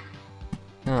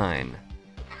 9.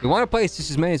 We want to place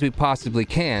just as many as we possibly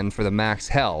can for the max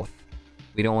health.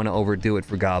 We don't want to overdo it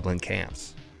for goblin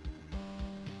camps.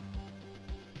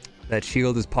 That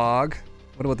shield is Pog.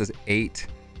 What about this 8?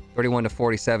 31 to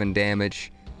 47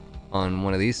 damage on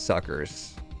one of these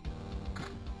suckers.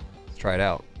 Let's try it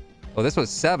out. Oh, this was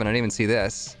 7. I didn't even see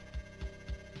this.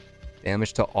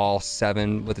 Damage to all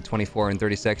 7 with the 24 and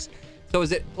 36. So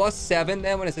is it plus 7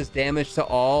 then when it says damage to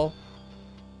all?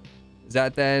 Is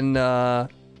that then,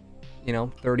 you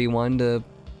know, 31 to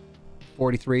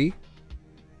 43?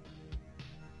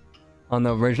 On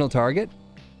the original target?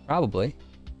 Probably.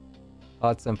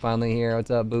 Thoughts, I'm finally here.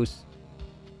 What's up, Boost?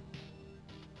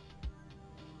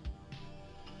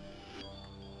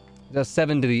 It does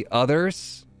 7 to the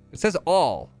others. It says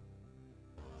all.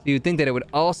 So you'd think that it would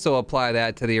also apply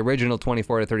that to the original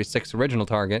 24 to 36 original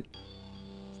target.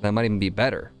 So that might even be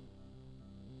better.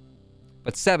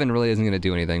 But 7 really isn't going to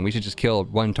do anything. We should just kill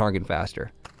one target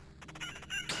faster.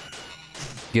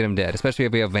 Get him dead, especially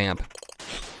if we have Vamp.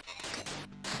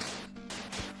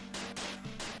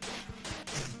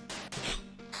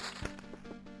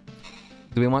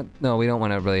 Do we want... No, we don't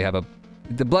want to really have a...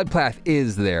 The blood path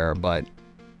is there, but... Do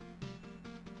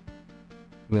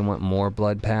we want more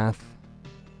blood path?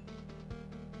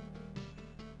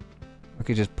 We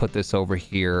could just put this over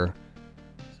here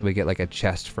so we get like a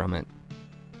chest from it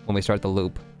when we start the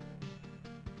loop.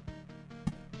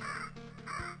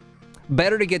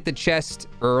 Better to get the chest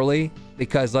early,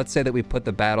 because let's say that we put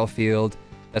the battlefield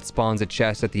that spawns a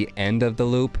chest at the end of the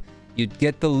loop. You'd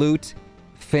get the loot,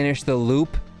 finish the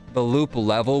loop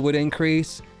level would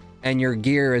increase, and your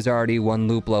gear is already 1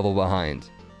 loop level behind.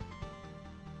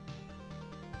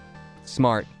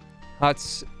 Smart.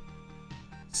 That's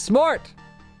smart!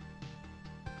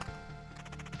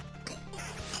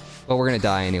 Well, we're gonna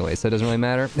die anyway, so it doesn't really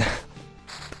matter. This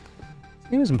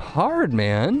game is hard,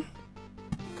 man.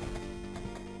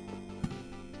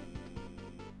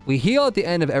 We heal at the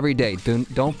end of every day.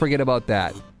 Don't forget about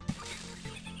that.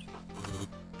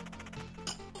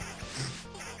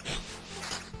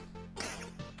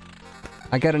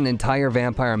 I got an entire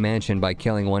vampire mansion by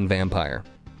killing 1 vampire.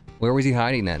 Where was he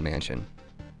hiding that mansion?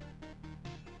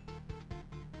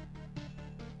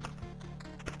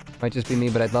 Might just be me,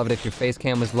 but I'd love it if your face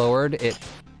cam was lowered. It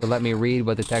would let me read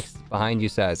what the text behind you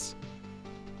says.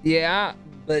 Yeah,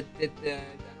 but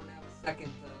I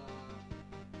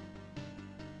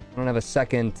don't have a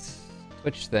second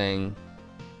Twitch thing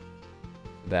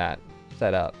that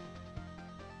set up.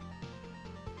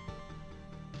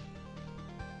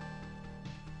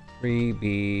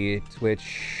 Freebie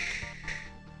Twitch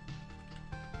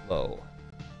low.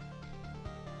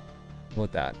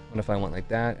 What that? What if I went like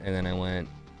that and then I went...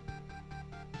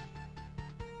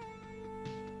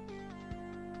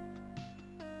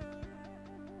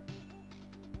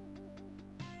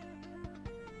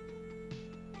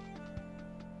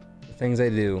 Things I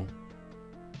do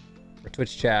for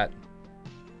Twitch chat.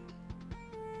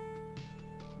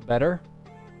 Better?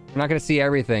 I'm not gonna see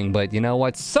everything, but you know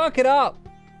what? Suck it up!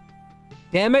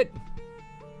 Damn it!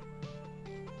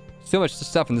 So much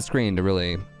stuff on the screen to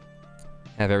really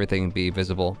have everything be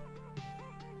visible.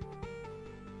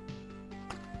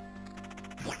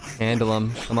 Handle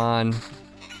them. Come on.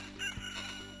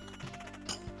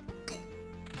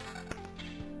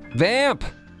 Vamp!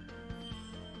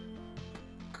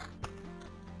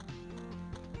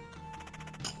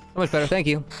 So much better, thank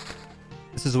you.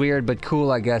 This is weird, but cool,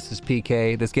 I guess, is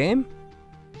PK. This game?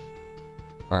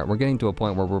 Alright, we're getting to a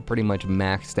point where we're pretty much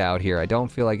maxed out here. I don't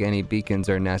feel like any beacons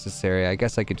are necessary. I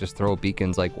guess I could just throw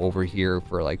beacons, like, over here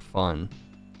for, like, fun.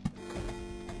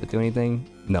 Does it do anything?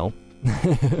 No.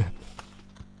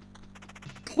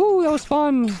 Woo, that was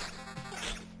fun!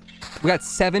 We got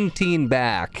 17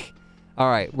 back.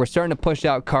 Alright, we're starting to push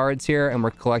out cards here, and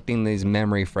we're collecting these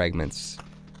memory fragments.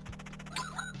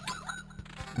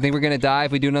 I think we're gonna die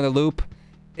if we do another loop.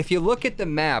 If you look at the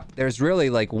map, there's really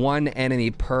like 1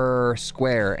 enemy per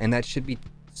square, and that should be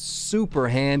super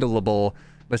handleable,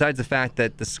 besides the fact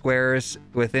that the squares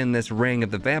within this ring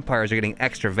of the vampires are getting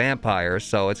extra vampires,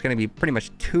 so it's gonna be pretty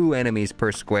much 2 enemies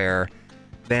per square.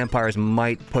 Vampires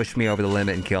might push me over the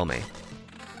limit and kill me.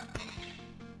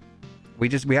 We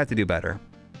have to do better.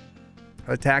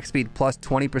 Attack speed plus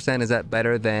 20%, is that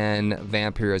better than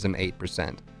vampirism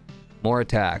 8%? More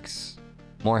attacks.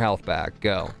 More health back.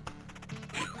 Go.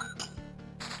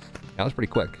 That was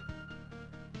pretty quick.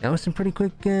 That was some pretty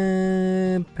quick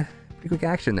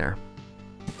action there.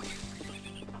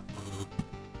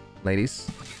 Ladies.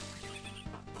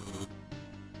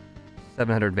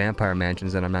 700 vampire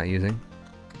mansions that I'm not using.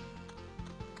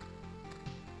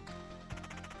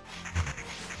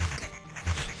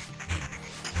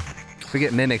 If we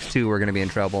get mimics too, we're gonna be in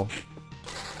trouble.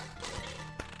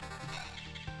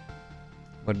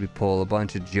 What did we pull? A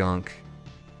bunch of junk.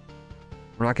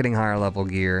 We're not getting higher level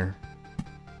gear.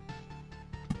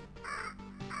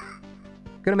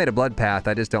 Could have made a blood path.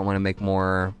 I just don't want to make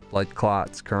more blood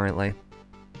clots currently.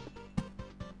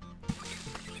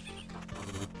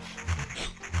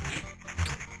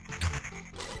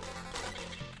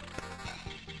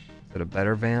 Is it a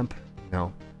better vamp?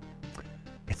 No.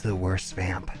 It's the worst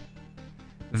vamp.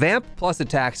 Vamp plus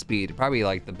attack speed. Probably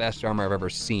like the best armor I've ever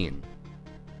seen.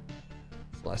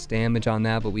 It's less damage on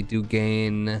that, but we do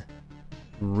gain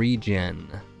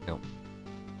regen. No.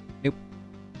 Nope.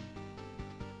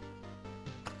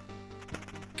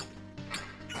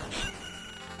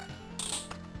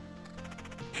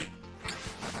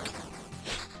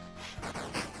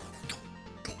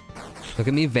 Look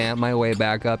at me vamp my way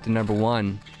back up to number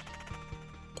 1.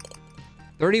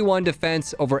 31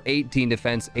 defense over 18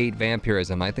 defense, 8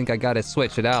 vampirism. I think I gotta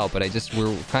switch it out, but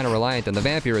we're kind of reliant on the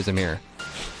vampirism here.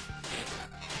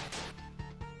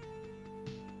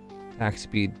 Attack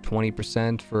speed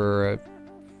 20% for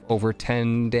over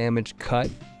 10 damage cut.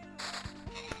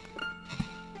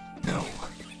 No.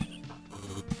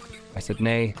 I said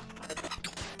nay.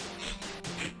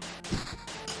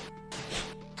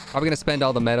 Probably gonna spend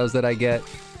all the meadows that I get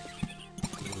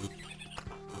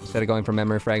instead of going for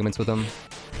memory fragments with them.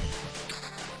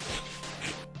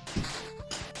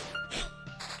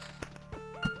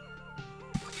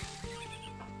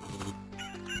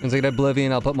 Once I get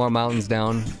Oblivion, I'll put more mountains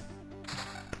down.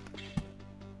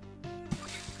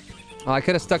 Oh, I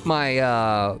could have stuck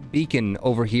my beacon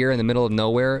over here in the middle of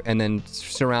nowhere and then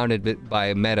surrounded it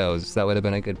by meadows. That would have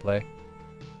been a good play.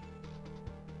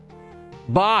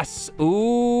 Boss!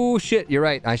 Ooh, shit, you're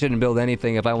right. I shouldn't build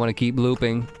anything if I want to keep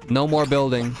looping. No more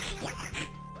building.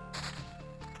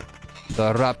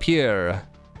 The rapier.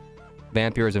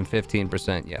 Vampirism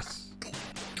 15%, yes.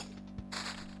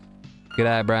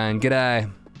 G'day, Brian. G'day.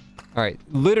 Alright,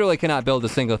 literally cannot build a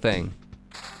single thing.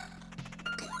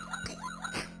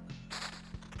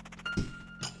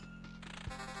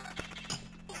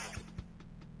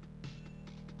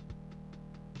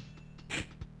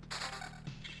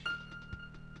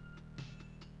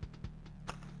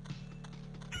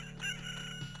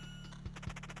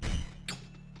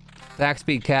 Attack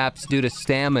speed caps due to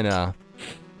stamina.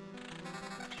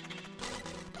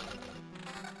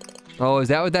 Oh, is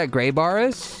that what that gray bar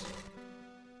is?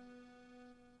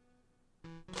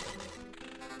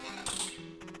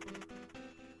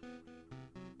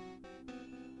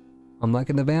 I'm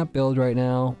liking the vamp build right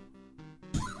now.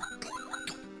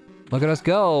 Look at us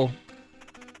go.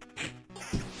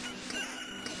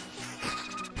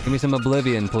 Give me some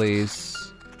Oblivion, please.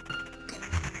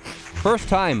 First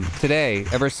time today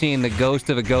ever seeing the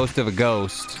ghost of a ghost of a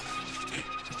ghost.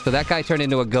 So that guy turned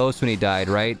into a ghost when he died,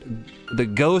 right? The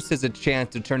ghost has a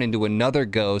chance to turn into another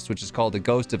ghost, which is called the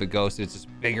ghost of a ghost. It's this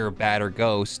bigger, badder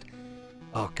ghost.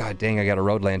 Oh, god dang, I got a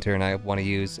road lantern I want to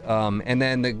use. And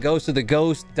then the ghost of the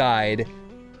ghost died,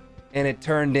 and it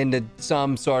turned into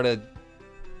some sort of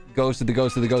ghost of the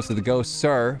ghost of the ghost of the ghost,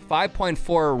 sir.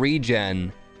 5.4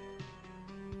 regen.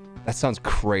 That sounds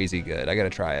crazy good. I gotta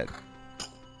try it.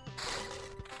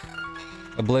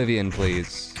 Oblivion,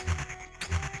 please.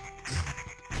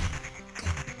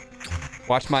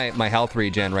 Watch my health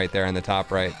regen right there in the top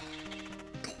right.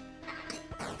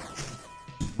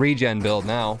 Regen build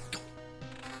now.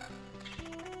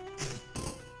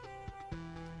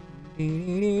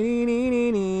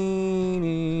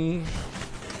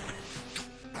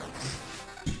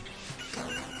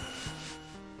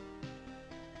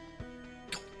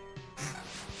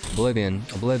 Oblivion,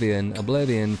 Oblivion,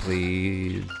 Oblivion,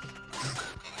 please.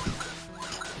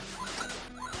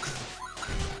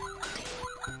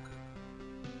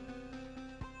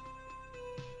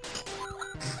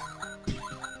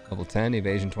 Level 10,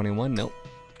 evasion 21, nope.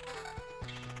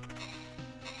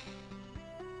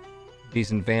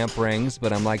 Decent vamp rings,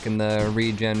 but I'm liking the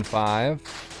regen 5.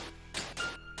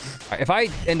 If I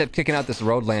end up kicking out this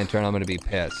road lantern, I'm gonna be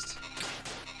pissed.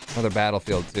 Another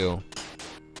battlefield too.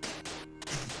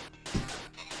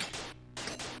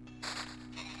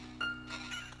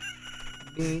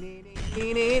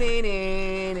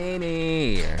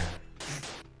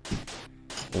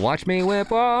 Watch me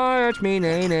whip, watch me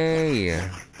nay nay.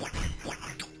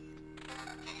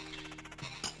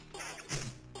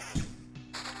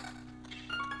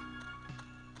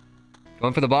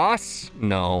 Going for the boss?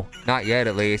 No, not yet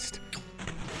at least.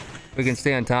 If we can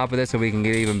stay on top of this so we can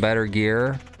get even better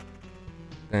gear,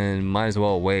 then might as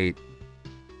well wait.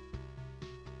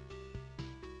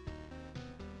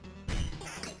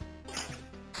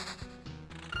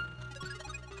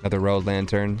 Another road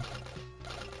lantern.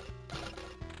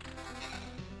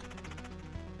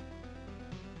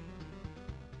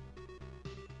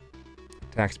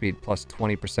 Attack speed plus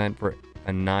 20% for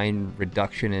a 9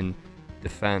 reduction in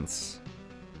defense.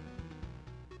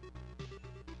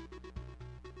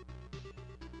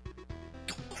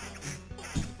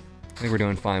 I think we're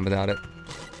doing fine without it.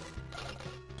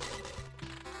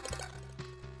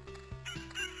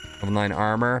 Level 9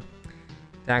 armor.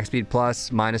 Attack speed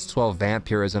plus, minus 12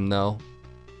 vampirism though.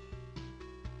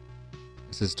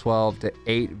 This is 12 to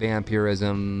 8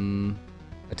 vampirism.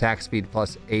 Attack speed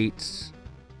plus 8.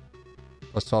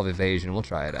 Plus 12 evasion. We'll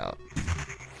try it out.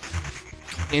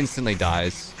 Instantly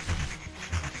dies.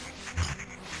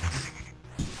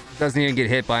 Doesn't even get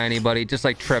hit by anybody. Just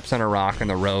like trips on a rock on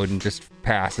the road and just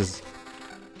passes.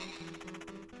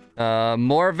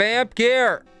 More vamp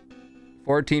gear.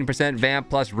 14% vamp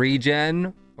plus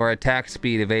regen or attack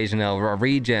speed evasion over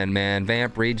regen, man.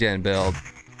 Vamp regen build.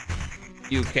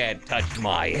 You can't touch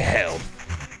my health.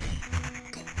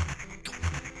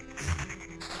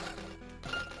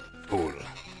 Fool.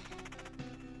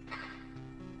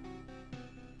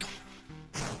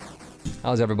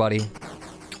 How's everybody?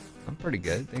 I'm pretty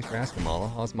good. Thanks for asking, Mala.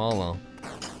 How's Mala?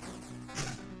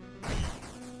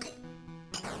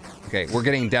 Okay, we're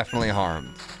getting definitely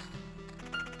harmed.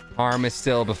 Harm is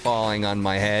still befalling on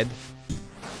my head.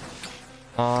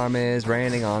 Harm is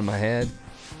raining on my head.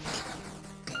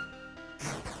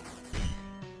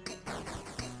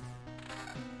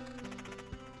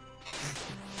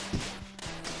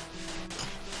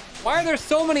 Why are there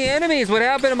so many enemies? What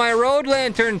happened to my road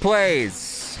lantern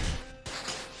plays?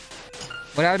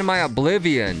 What happened to my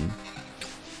oblivion?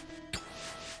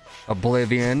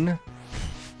 Oblivion.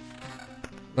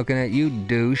 Looking at you,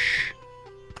 douche.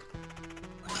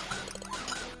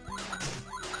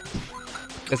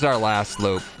 This is our last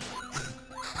loop.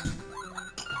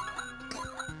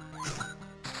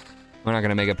 We're not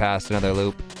gonna make it past another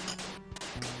loop.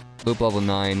 Loop level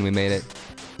 9, we made it.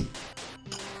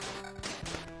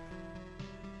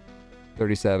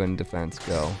 37 defense,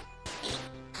 go.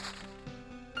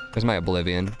 There's my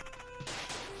oblivion.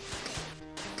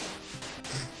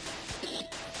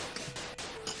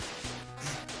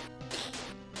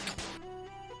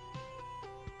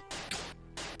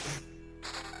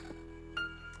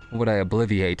 What would I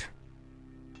obliviate?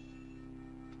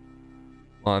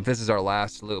 Well, if this is our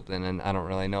last loop, then I don't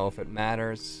really know if it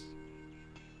matters.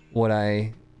 Would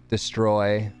I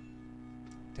destroy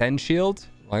 10 shield?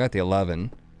 Well, I got the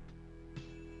 11.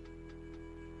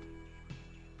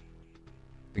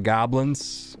 The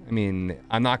goblins, I mean,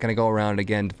 I'm not going to go around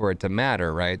again for it to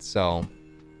matter, right? So,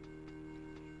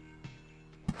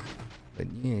 but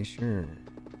yeah, sure.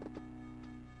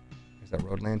 Is that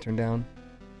road lantern down?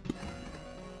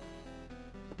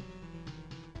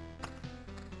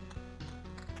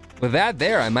 With that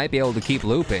there, I might be able to keep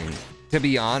looping, to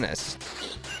be honest.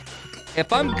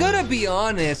 If I'm gonna be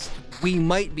honest, we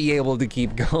might be able to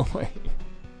keep going.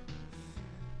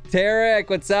 Tarek,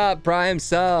 what's up? Prime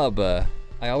sub.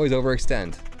 I always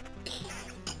overextend.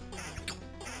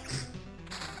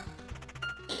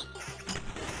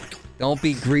 Don't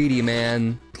be greedy,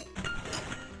 man.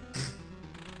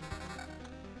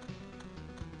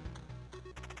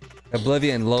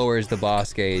 Oblivion lowers the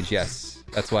boss gauge, yes.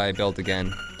 That's why I built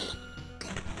again.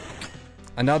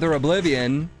 Another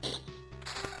Oblivion.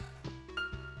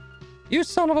 You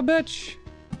son of a bitch.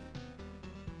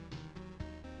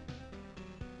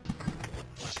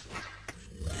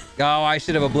 Oh, I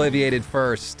should have obliviated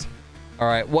first. All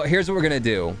right, well, here's what we're gonna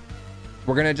do.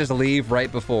 We're gonna just leave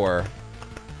right before.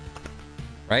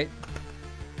 Right?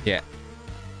 Yeah.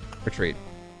 Retreat.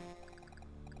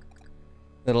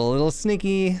 Little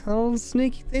sneaky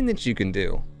thing that you can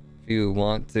do if you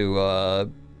want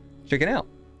to check it out.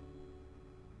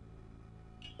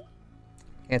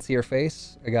 Can't see your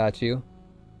face? I got you.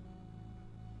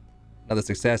 Another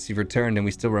success, you've returned and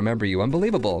we still remember you.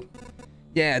 Unbelievable.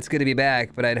 Yeah, it's good to be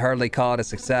back, but I'd hardly call it a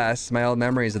success. My old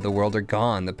memories of the world are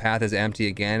gone. The path is empty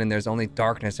again and there's only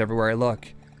darkness everywhere I look.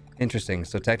 Interesting,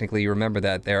 so technically you remember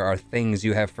that there are things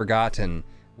you have forgotten.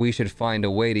 We should find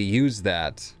a way to use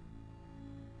that.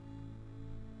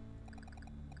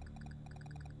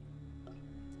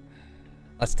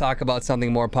 Let's talk about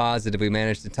something more positive. We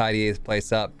managed to tidy this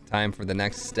place up. Time for the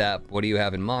next step. What do you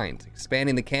have in mind?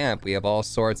 Expanding the camp. We have all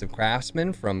sorts of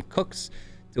craftsmen, from cooks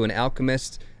to an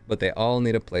alchemist, but they all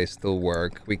need a place to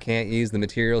work. We can't use the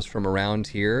materials from around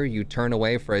here. You turn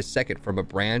away for a second from a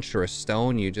branch or a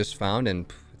stone you just found and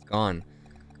it's gone.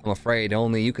 I'm afraid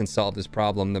only you can solve this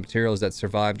problem. The materials that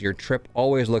survived your trip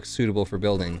always look suitable for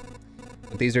building.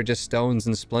 But these are just stones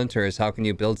and splinters. How can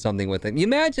you build something with them? You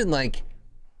imagine, like,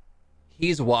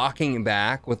 he's walking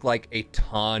back with like a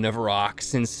ton of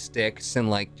rocks and sticks and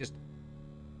like just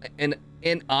an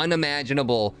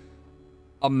unimaginable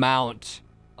amount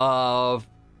of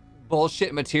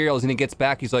bullshit materials, and he gets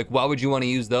back, he's like, why would you want to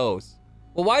use those?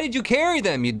 Well, why did you carry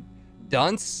them, you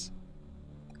dunce?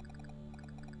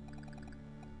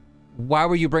 Why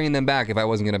were you bringing them back if I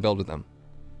wasn't going to build with them?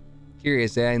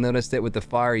 Curious, eh? I noticed that with the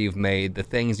fire you've made, the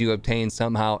things you obtain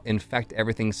somehow infect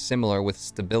everything similar with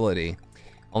stability.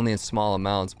 Only in small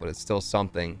amounts, but it's still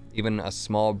something. Even a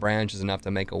small branch is enough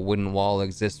to make a wooden wall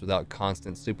exist without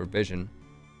constant supervision.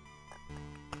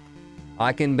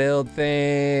 I can build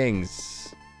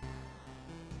things.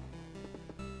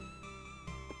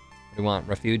 What do you want?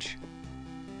 Refuge?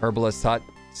 Herbalist hut?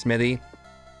 Smithy?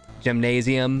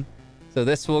 Gymnasium? So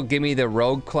this will give me the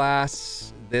rogue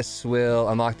class. This will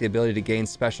unlock the ability to gain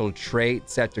special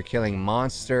traits after killing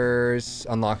monsters.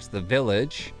 Unlocks the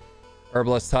village.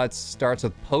 Herbalist hut starts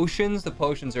with potions. The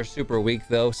potions are super weak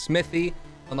though. Smithy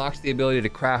unlocks the ability to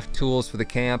craft tools for the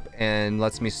camp and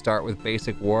lets me start with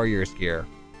basic warrior's gear.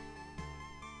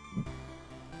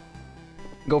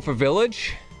 Go for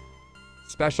village.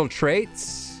 Special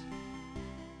traits.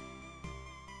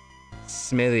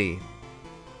 Smithy.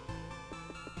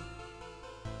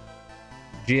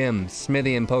 Gym,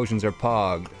 smithy, and potions are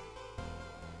pogged.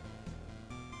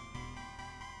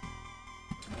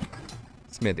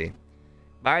 Smithy.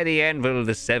 By the anvil of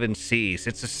the seven seas,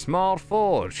 it's a small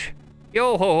forge.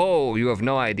 Yo ho ho, you have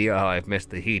no idea how I've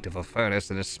missed the heat of a furnace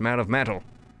and the smell of metal.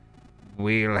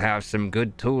 We'll have some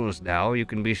good tools now, you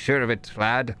can be sure of it,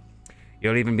 lad.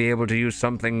 You'll even be able to use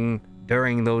something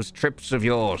during those trips of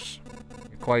yours.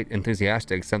 You're quite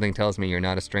enthusiastic. Something tells me you're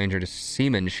not a stranger to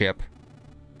seamanship.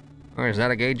 Or is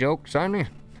that a gay joke, son?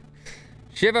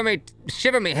 Shiver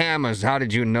me hammers, how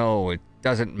did you know? It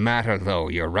doesn't matter, though,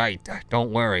 you're right.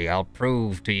 Don't worry, I'll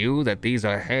prove to you that these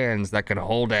are hands that can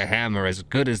hold a hammer as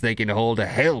good as they can hold a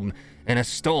helm in a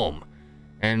storm.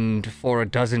 And for a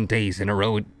dozen days in a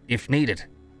row, if needed.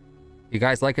 You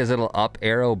guys like his little up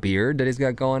arrow beard that he's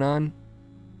got going on?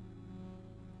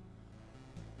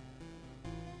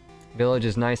 Village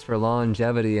is nice for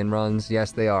longevity and runs.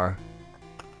 Yes, they are.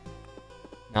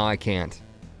 No, I can't.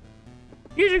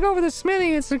 You should go for the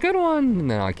smithy, it's a good one.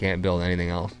 No, I can't build anything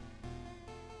else.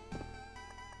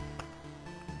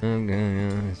 Okay, yeah,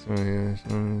 this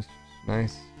one's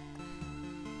nice.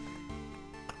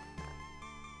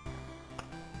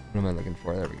 What am I looking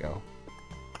for? There we go.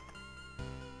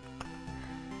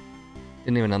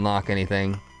 Didn't even unlock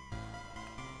anything.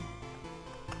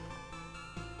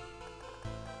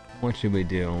 What should we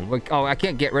do? Oh, I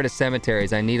can't get rid of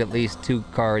cemeteries. I need at least 2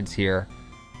 cards here.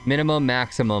 Minimum,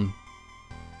 maximum.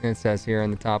 It says here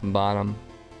on the top and bottom.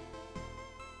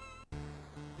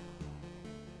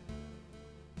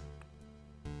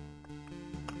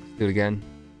 Let's do it again.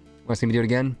 Want to see me do it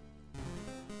again?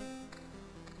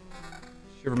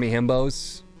 Shiver me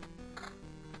himbos.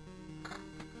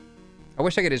 I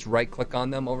wish I could just right click on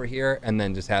them over here and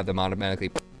then just have them automatically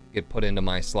get put into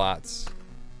my slots.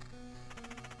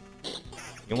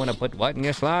 You want to put what in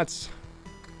your slots?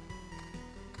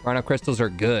 Rhino crystals are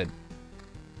good.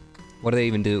 What do they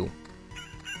even do?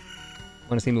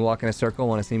 Want to see me walk in a circle?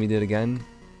 Want to see me do it again?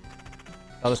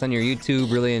 Saw this on your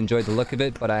YouTube, really enjoyed the look of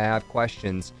it, but I have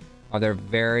questions. Are there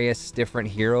various different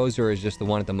heroes, or is just the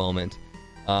one at the moment?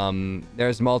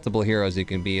 There's multiple heroes you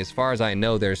can be. As far as I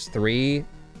know, there's 3.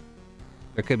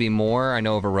 There could be more. I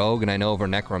know of a rogue, and I know of a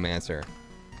necromancer.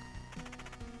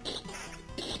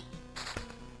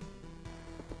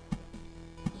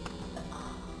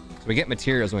 So we get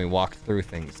materials when we walk through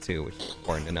things too, which is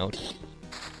important to note.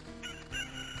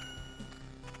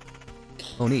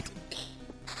 Oh, neat.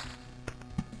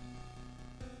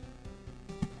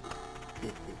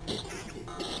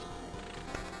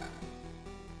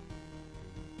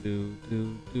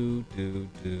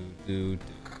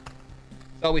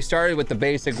 So we started with the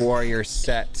basic warrior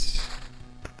set. Which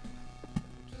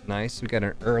is nice. We got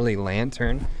an early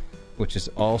lantern, which is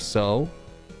also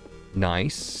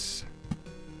nice.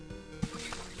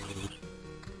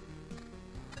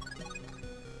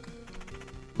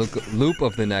 Loop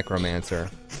of the necromancer.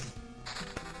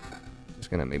 Just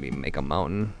gonna maybe make a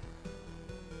mountain.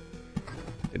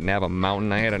 Didn't have a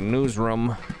mountain, I had a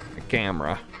newsroom, a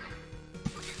camera.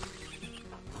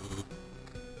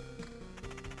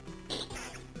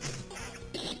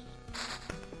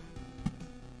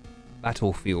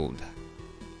 Battlefield.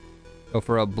 Go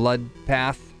for a blood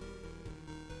path.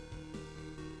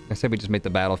 I said we just make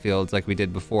the battlefields like we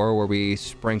did before, where we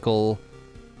sprinkle.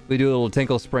 We do a little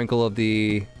tinkle sprinkle of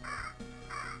the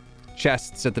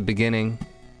chests at the beginning.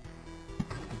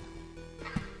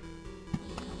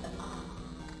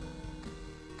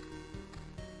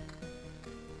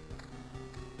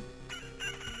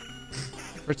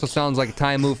 Crystal sounds like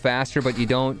time move faster, but you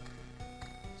don't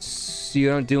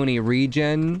do any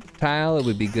regen tile. It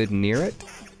would be good near it.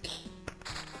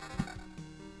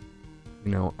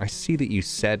 You know, I see that you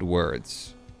said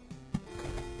words.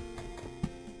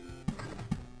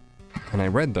 And I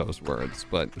read those words,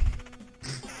 but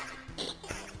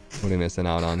what am I missing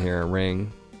out on here? A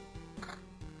ring.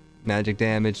 Magic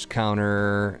damage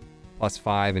counter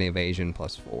 +5 and evasion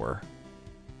 +4.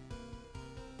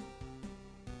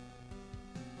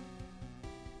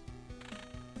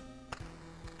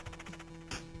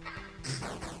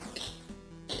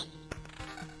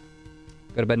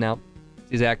 Go to bed now.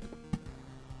 See Zach.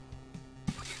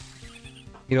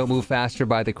 You don't move faster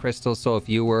by the crystal, so if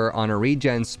you were on a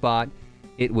regen spot,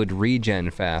 it would regen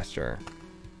faster.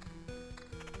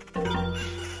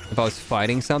 If I was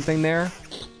fighting something there,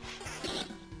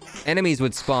 enemies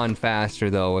would spawn faster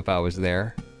though if I was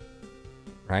there.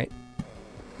 Right?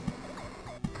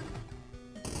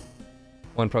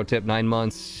 One pro tip, 9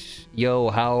 months. Yo,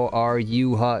 how are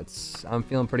you, Huts? I'm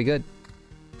feeling pretty good.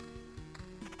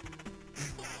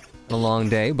 A long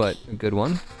day, but a good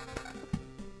one.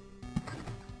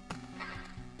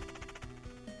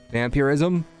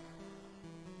 Vampirism?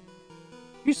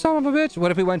 You son of a bitch.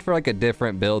 What if we went for like a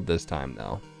different build this time,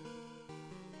 though?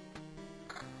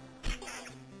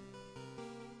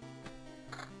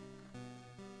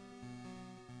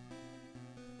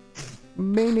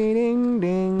 Ding, ding,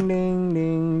 ding, ding,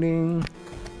 ding, ding.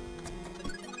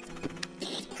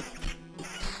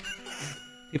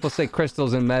 People say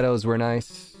crystals and meadows were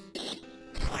nice.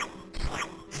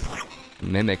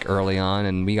 Mimic early on,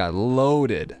 and we got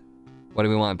loaded. What do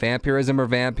we want? Vampirism or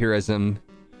vampirism?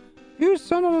 You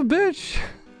son of a bitch!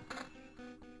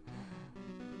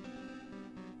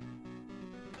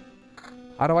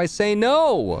 How do I say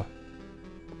no?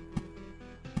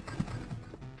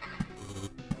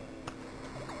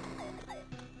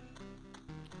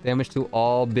 Damage to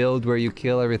all, build where you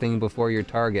kill everything before your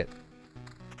target.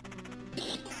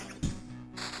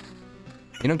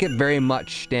 You don't get very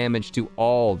much damage to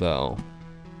all, though.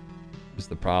 Is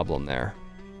the problem there.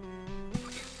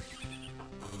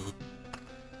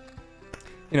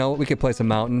 You know, we could place a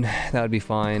mountain. That would be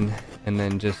fine. And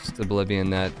then just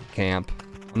Oblivion that camp.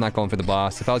 I'm not going for the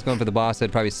boss. If I was going for the boss,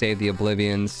 I'd probably save the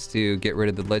Oblivions to get rid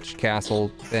of the Lich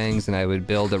Castle things, and I would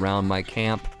build around my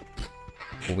camp.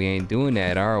 But we ain't doing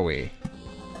that, are we?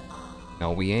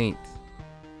 No, we ain't.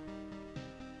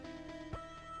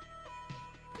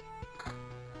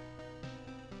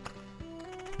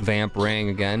 Vamp ring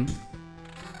again.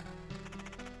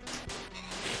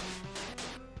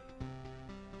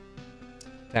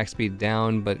 Attack speed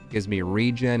down, but gives me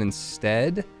regen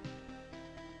instead.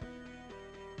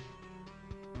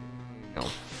 No.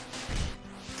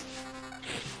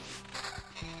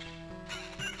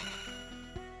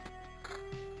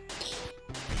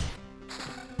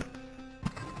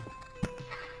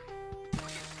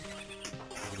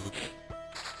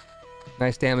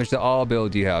 Nice damage to all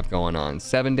build you have going on.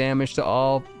 7 damage to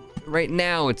all. Right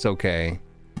now it's okay.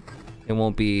 It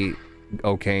won't be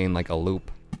okay in like a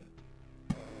loop.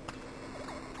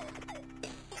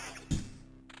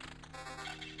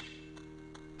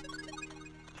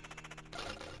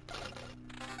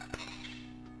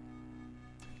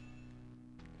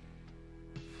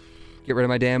 Get rid of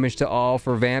my damage to all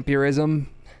for vampirism.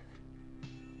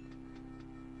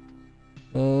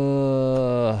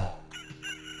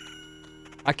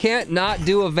 I can't not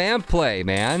do a vamp play,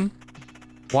 man.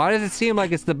 Why does it seem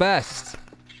like it's the best?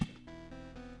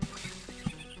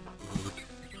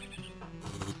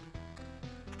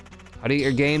 How do you get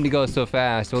your game to go so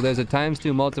fast? Well, there's a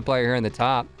 ×2 multiplier here in the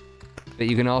top, but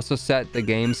you can also set the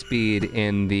game speed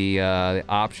in the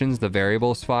options, the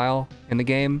variables file in the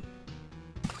game.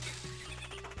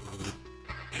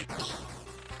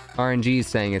 RNG is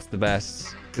saying it's the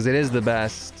best, because it is the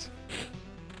best.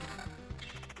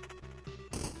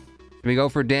 Should we go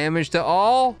for damage to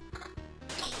all?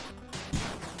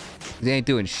 They ain't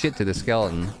doing shit to the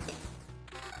skeleton.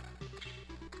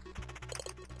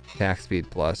 Attack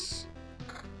speed plus.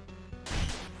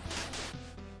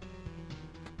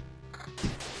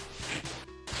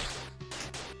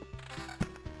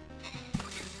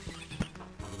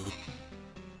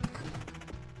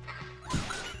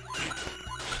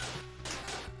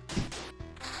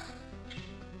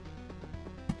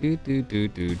 Do do do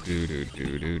do do do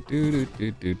do do do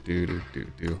do do do do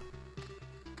do.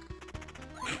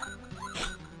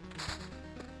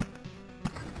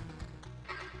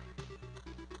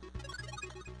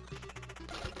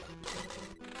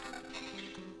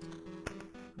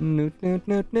 No, no,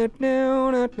 no, no, no,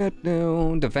 no, no,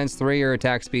 no. Defense 3 or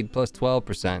attack speed plus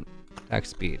 12%. Attack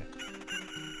speed.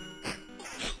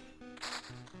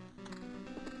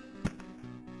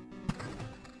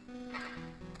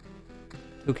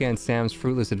 Toucan Sam's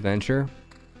Fruitless Adventure.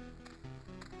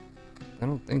 I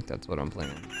don't think that's what I'm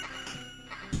playing.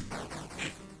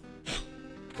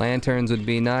 Lanterns would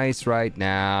be nice right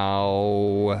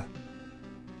now.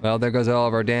 Well, there goes all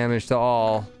of our damage to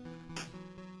all.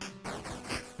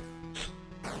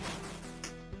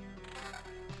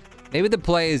 Maybe the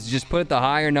play is just put the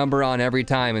higher number on every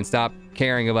time and stop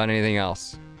caring about anything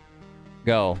else.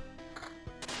 Go.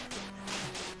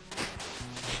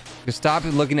 Just stop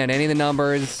looking at any of the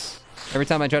numbers. Every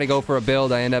time I try to go for a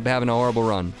build, I end up having a horrible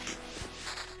run.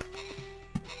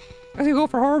 I can go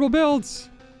for horrible builds.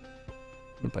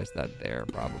 I'm gonna place that there,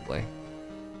 probably.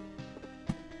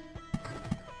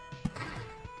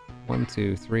 1,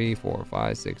 2, 3, 4,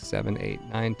 5, 6, 7, 8,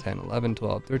 9, 10, 11,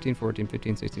 12, 13, 14,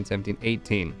 15, 16, 17,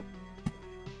 18.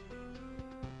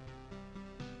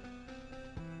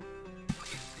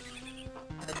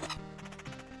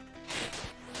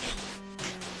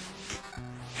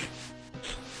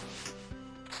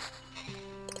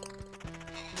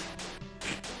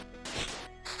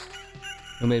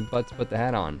 Who made Butts put the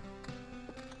hat on?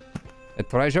 A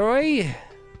treasury?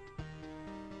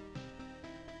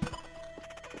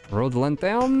 Road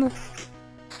lantern?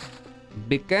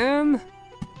 Beacon?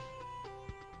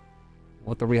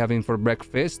 What are we having for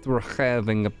breakfast? We're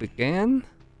having a pecan.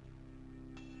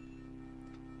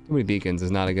 Too many beacons is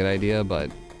not a good idea,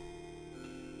 but...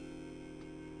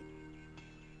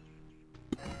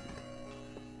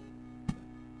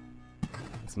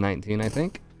 It's 19, I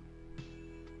think.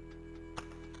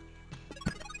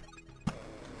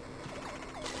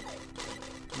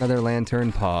 Another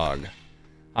lantern pog.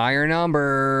 Higher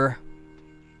number.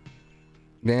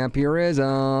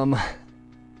 Vampirism.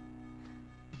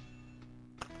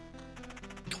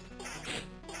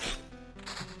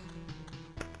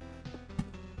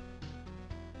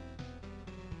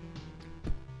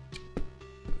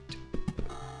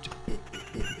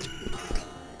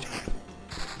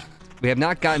 We have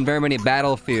not gotten very many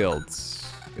battlefields.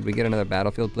 Could we get another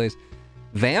battlefield, please?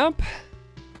 Vamp?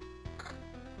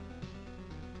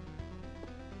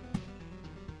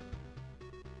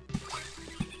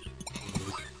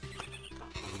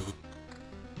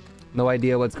 No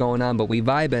idea what's going on, but we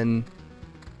vibin'.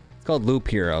 It's called Loop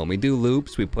Hero, and we do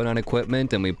loops, we put on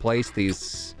equipment, and we place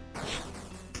these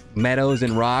meadows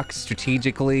and rocks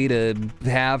strategically to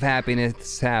have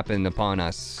happiness happen upon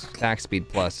us. Attack speed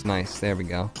plus, nice, there we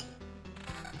go.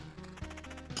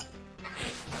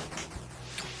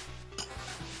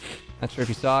 Not sure if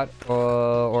you saw it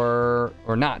or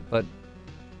not, but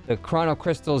the Chrono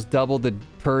Crystals double the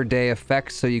per day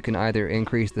effects, so you can either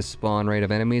increase the spawn rate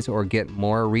of enemies or get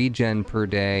more regen per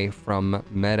day from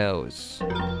meadows.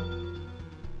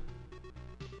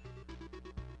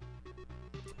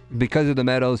 Because of the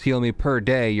meadows heal me per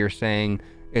day, you're saying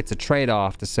it's a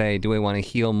trade-off to say, do I want to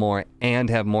heal more and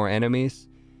have more enemies?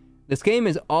 This game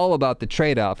is all about the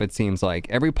trade-off, it seems like.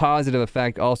 Every positive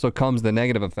effect also comes the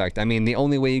negative effect. I mean, the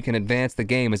only way you can advance the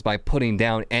game is by putting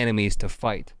down enemies to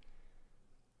fight.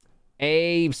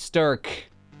 Ave Sturk,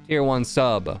 tier 1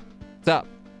 sub. What's up?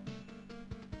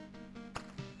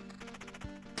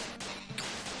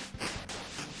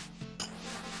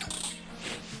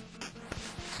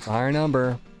 It's a higher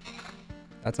number.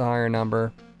 That's a higher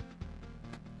number.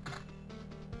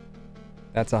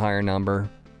 That's a higher number.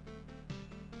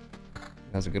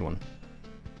 That's a good one.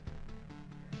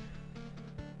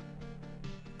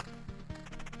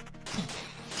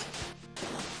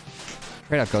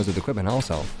 Trade-off goes with equipment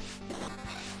also.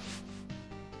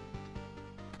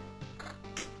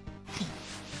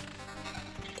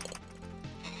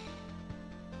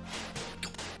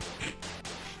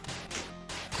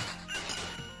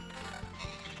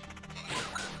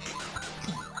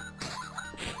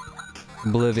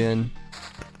 Oblivion.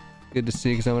 Good to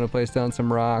see, because I'm going to place down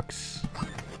some rocks.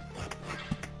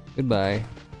 Goodbye.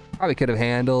 Probably could have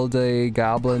handled a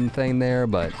goblin thing there,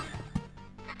 but...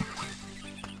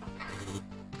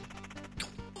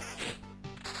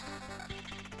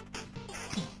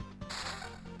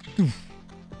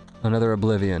 Another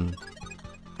Oblivion.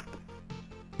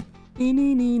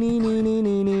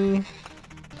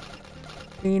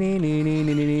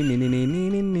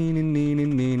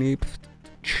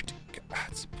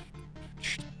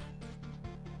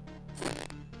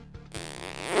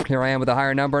 Here I am with a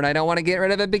higher number, and I don't want to get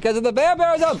rid of it because of the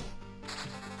vampirism!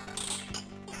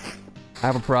 I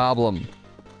have a problem.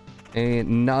 A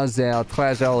nausea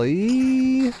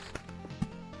treasury.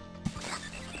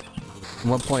 At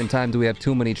what point in time do we have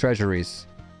too many treasuries?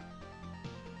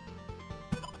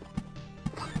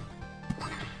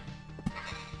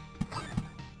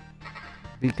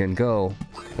 Beacon, go.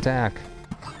 Attack.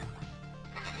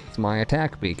 It's my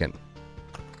attack beacon.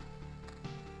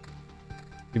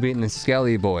 You beaten the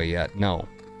Skelly Boy yet? No.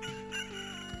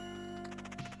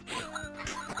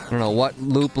 I don't know what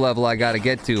loop level I gotta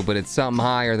get to, but it's something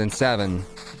higher than 7.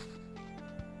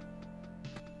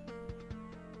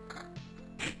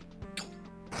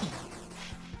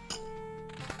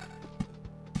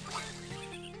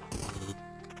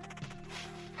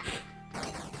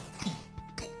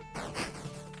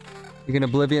 You can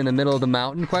Oblivion in the middle of the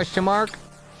mountain, question mark?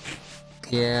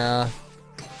 Yeah.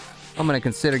 I'm gonna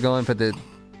consider going for the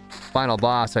final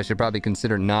boss. I should probably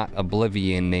consider not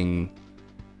Oblivioning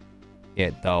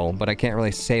it, though. But I can't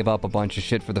really save up a bunch of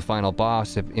shit for the final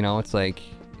boss. If, you know, it's like,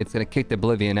 it's gonna kick the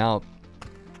Oblivion out.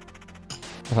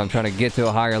 If I'm trying to get to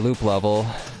a higher loop level.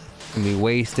 It's gonna be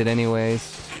wasted anyways.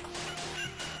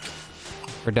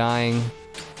 For dying.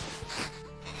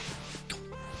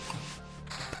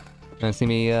 Gonna see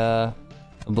me,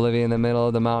 Oblivion in the middle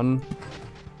of the mountain.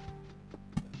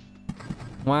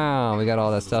 Wow, we got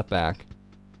all that stuff back.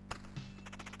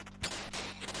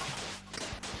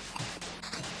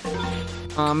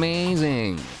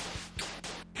 Amazing.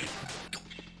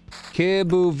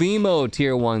 Kibu Vimo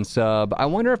tier 1 sub. I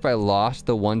wonder if I lost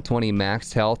the 120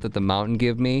 max health that the mountain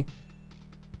give me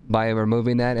by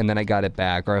removing that and then I got it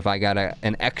back, or if I got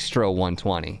an extra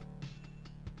 120.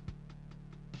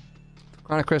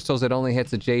 Chrono Crystals, it only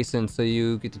hits adjacent, so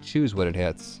you get to choose what it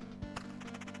hits.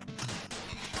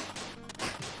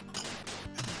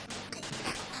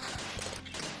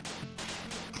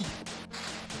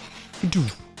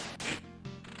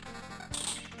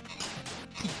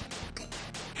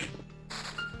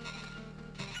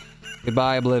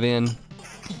 Goodbye, Oblivion.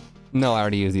 No, I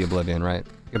already used the Oblivion, right?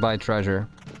 Goodbye, treasure.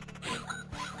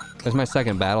 There's my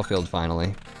second battlefield,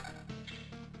 finally.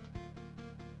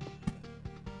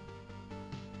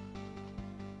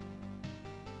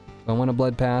 I want a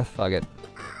blood path? Fuck it.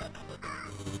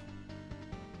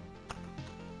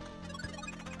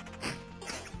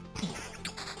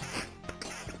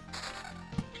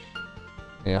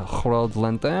 Yeah, Groot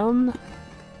Lantern.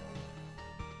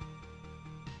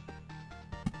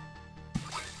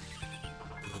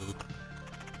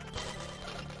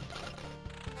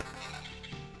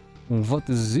 What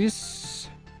is this?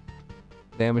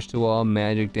 Damage to all,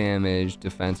 magic damage,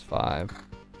 defense 5.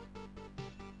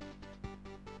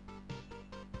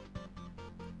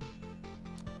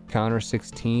 Counter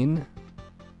 16.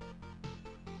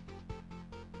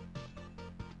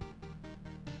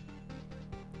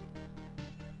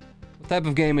 What type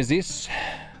of game is this?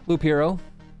 Loop Hero.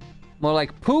 More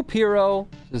like Poop Hero,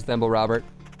 says Thembo Robert.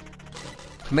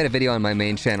 I made a video on my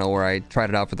main channel where I tried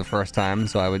it out for the first time,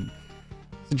 so I would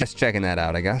suggest checking that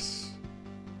out, I guess.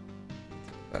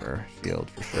 Better shield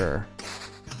for sure.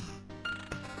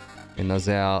 And those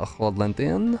are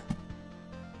Lantern.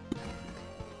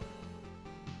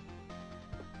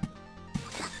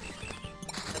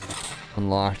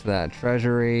 Unlocked that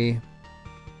treasury.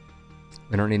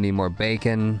 We don't need any more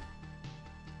bacon.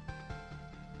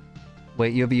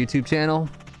 Wait, you have a YouTube channel?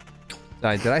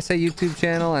 Sorry, did I say YouTube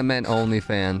channel? I meant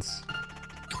OnlyFans.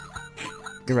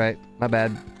 You're right, my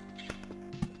bad.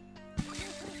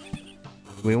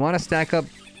 We want to stack up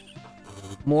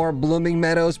more Blooming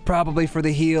Meadows, probably for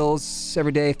the heals.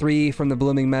 Every day, 3 from the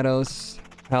Blooming Meadows.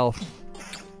 Health.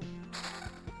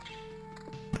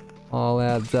 All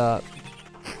adds up.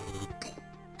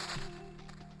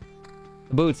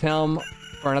 The boots helm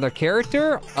for another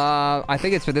character? I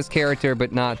think it's for this character,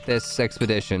 but not this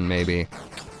expedition, maybe.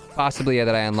 Possibly, yeah,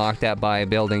 that I unlocked that by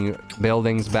building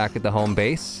buildings back at the home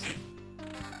base.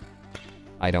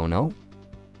 I don't know.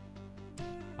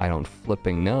 I don't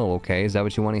flipping know, okay? Is that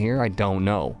what you want to hear? I don't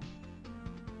know.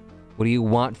 What do you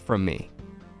want from me?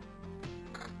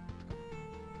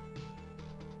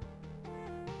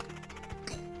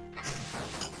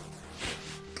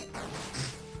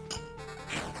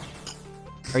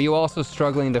 Are you also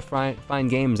struggling to find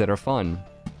games that are fun?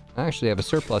 I actually have a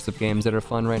surplus of games that are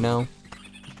fun right now.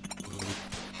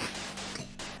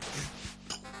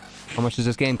 How much does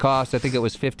this game cost? I think it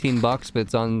was 15 bucks, but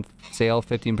it's on sale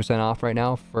 15% off right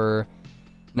now for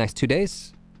the next 2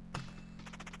 days.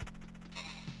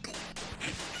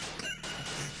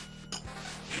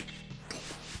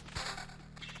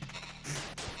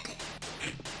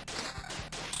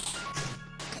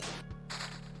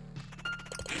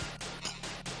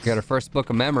 We got our first book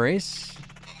of memories.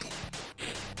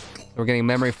 We're getting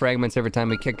memory fragments every time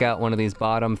we kick out one of these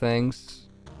bottom things.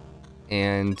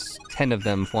 And 10 of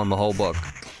them form a whole book.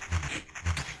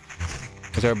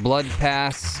 There's our blood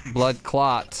pass, blood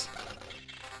clot.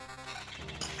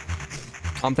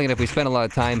 I'm thinking if we spend a lot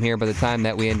of time here, by the time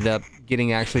that we ended up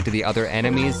getting actually to the other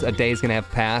enemies, a day's gonna have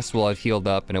passed, we'll have healed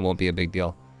up and it won't be a big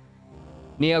deal.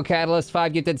 Neo Catalyst,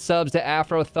 5 gifted subs to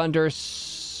Afro Thunder,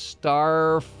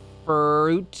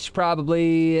 Starfruit,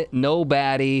 probably, No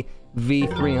Baddie,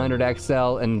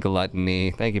 V300XL, and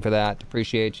Gluttony. Thank you for that.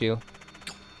 Appreciate you.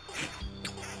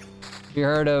 You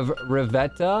heard of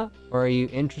Rivetta, or are you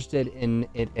interested in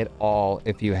it at all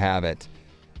if you have it?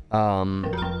 It's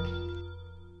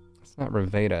not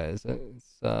Rivetta, is it?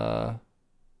 It's,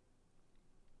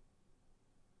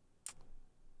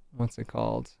 what's it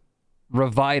called?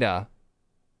 Revita.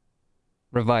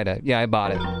 Revita. Yeah, I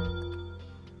bought it.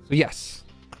 So yes,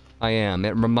 I am.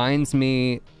 It reminds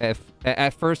me,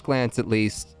 at first glance at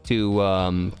least, to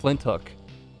Flint Hook.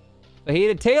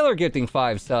 Fajita Taylor gifting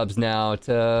 5 subs now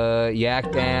to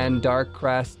Yak Dan, Dark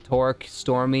Crest, Torque,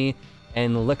 Stormy,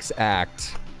 and Lix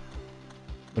Act.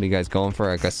 What are you guys going for?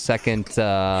 Like a second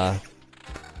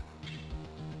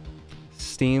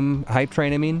Steam hype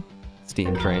train, I mean?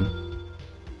 Steam train.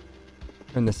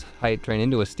 Turn this hype train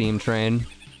into a steam train.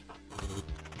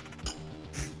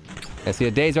 Yeah, see,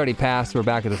 a day's already passed. We're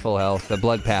back at the full health. The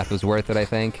blood path was worth it, I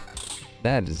think.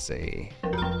 That is a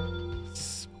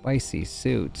spicy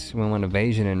suit. We want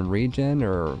evasion and regen,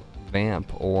 or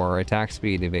vamp, or attack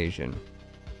speed evasion.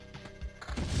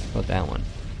 How about that one?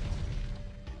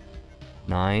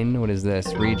 9. What is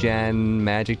this? Regen,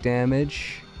 magic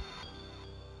damage,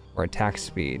 or attack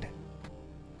speed?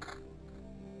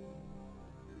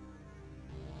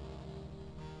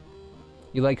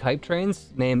 You like hype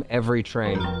trains? Name every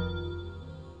train.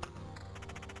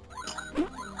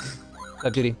 What's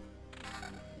up, Judy?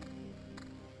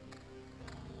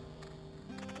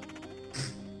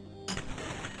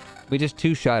 We just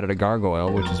 2-shot at a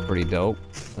gargoyle, which is pretty dope.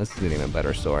 This is an even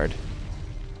better sword.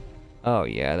 Oh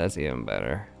yeah, that's even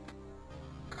better.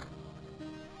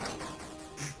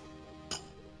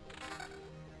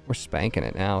 We're spanking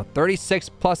it now. 36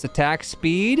 plus attack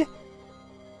speed.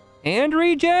 And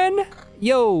regen?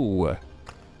 Yo!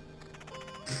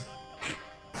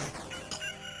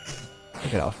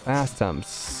 Look at how fast I'm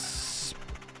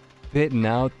spitting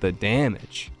out the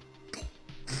damage.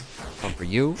 One for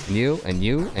you, and you, and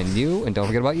you, and you, and don't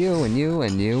forget about you, and you,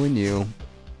 and you, and you.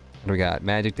 What do we got?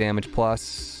 Magic damage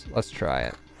plus. Let's try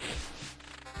it.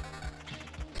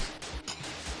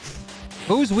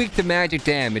 Who's weak to magic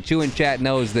damage? Who in chat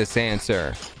knows this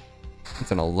answer?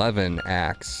 It's an 11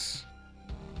 axe.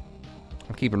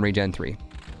 I'm keeping regen 3.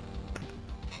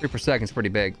 3 per second is pretty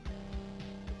big.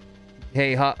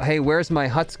 Hey, hey, where's my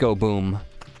Huts Go Boom?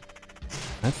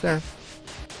 That's there.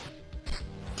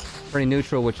 Pretty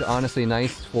neutral, which honestly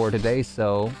nice for today,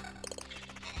 so.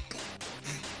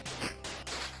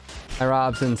 Hi,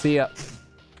 Robson. See ya.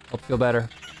 Hope you feel better.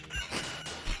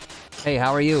 Hey,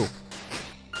 how are you?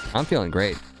 I'm feeling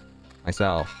great.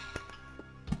 Myself.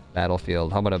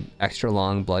 Battlefield. How about an extra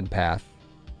long blood path?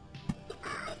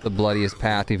 The bloodiest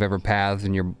path you've ever pathed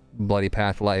in your bloody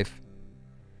path life.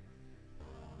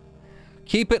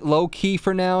 Keep it low-key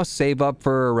for now. Save up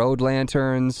for road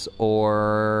lanterns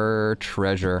or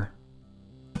treasure.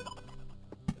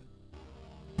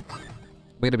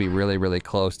 We gotta be really, really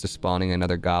close to spawning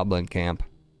another goblin camp.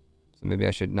 So maybe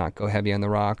I should not go heavy on the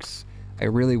rocks. I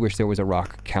really wish there was a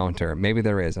rock counter. Maybe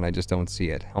there is, and I just don't see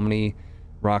it. How many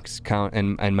rocks count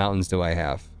and mountains do I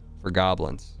have for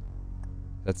goblins?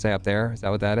 Does that say up there? Is that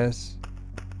what that is?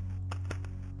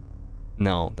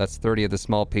 No, that's 30 of the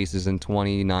small pieces and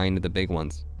 29 of the big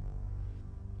ones.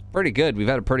 Pretty good. We've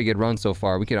had a pretty good run so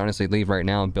far. We could honestly leave right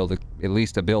now and build at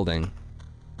least a building.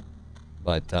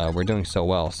 But we're doing so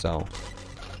well, so.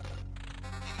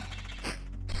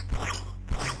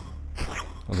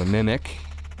 Oh, the mimic.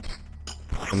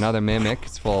 Another mimic.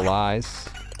 It's full of lies.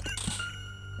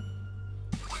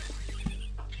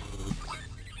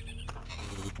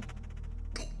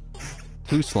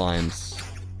 Two slimes.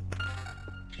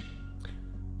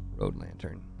 Road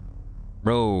lantern.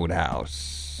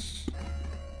 Roadhouse.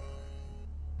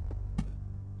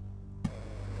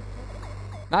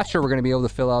 Not sure we're going to be able to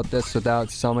fill out this without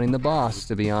summoning the boss,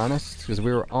 to be honest, because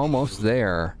we were almost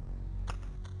there.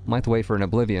 Might have to wait for an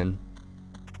oblivion.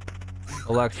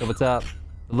 Alexa, what's up?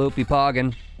 The loopy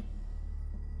poggin.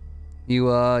 You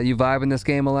vibing this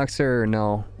game, Alexa, or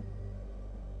no?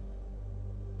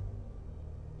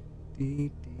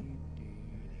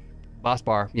 Boss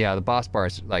bar. Yeah, the boss bar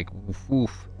is like,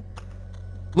 oof.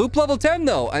 Loop level 10,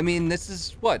 though. I mean, this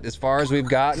is, what, as far as we've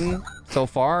gotten so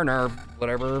far in our,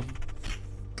 whatever,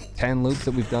 10 loops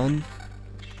that we've done.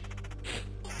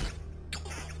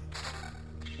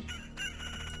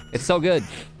 It's so good.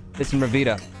 This and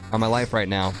Revita are my life right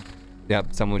now.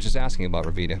 Yep, someone was just asking about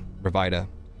Revita. Revita.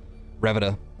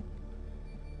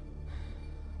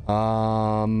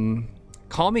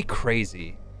 Call me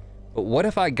crazy, But what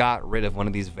if I got rid of one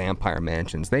of these vampire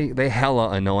mansions? They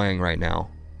hella annoying right now.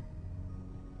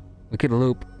 We could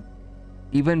loop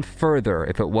even further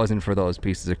if it wasn't for those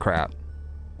pieces of crap.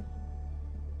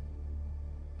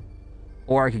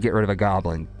 Or I could get rid of a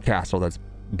goblin castle that's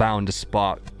bound to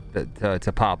spot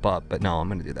to pop up. But no, I'm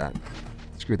gonna do that.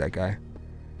 Screw that guy.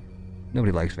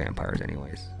 Nobody likes vampires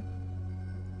anyways.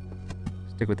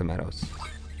 Stick with the meadows.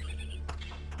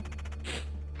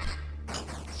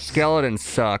 Skeletons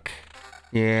suck.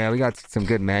 Yeah, we got some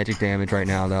good magic damage right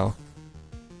now, though.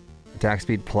 Attack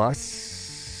speed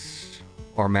plus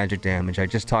or magic damage. I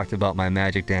just talked about my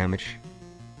magic damage.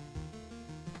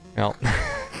 Well,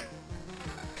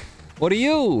 what are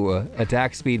you?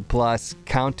 Attack speed plus,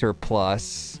 counter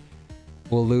plus.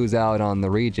 We'll lose out on the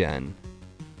regen.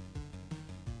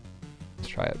 Let's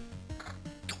try it.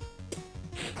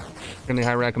 Really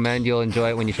high recommend. You'll enjoy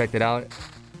it when you checked it out.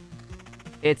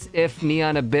 It's if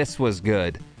Neon Abyss was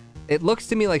good. It looks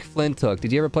to me like Flint Hook.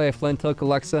 Did you ever play a Flint Hook,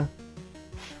 Alexa?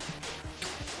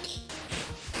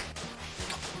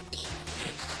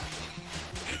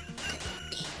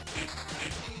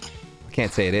 I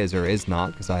can't say it is or is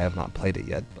not because I have not played it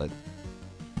yet, but...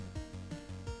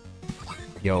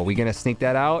 Yo, we gonna sneak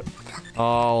that out?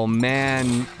 Oh,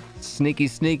 man. Sneaky,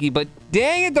 sneaky, but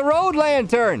dang it, the road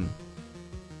lantern!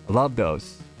 I love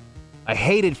those. I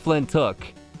hated Flint Hook.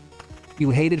 You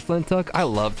hated Flint Hook? I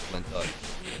loved Flint Hook.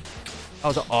 I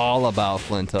was all about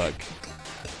Flint Hook.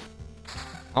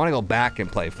 I want to go back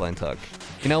and play Flint Hook.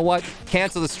 You know what?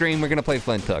 Cancel the stream. We're going to play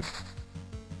Flint Hook.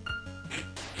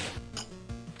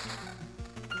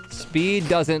 Speed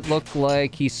doesn't look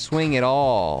like he swing at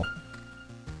all.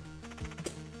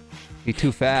 Be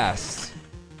too fast.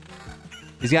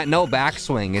 He's got no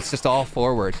backswing. It's just all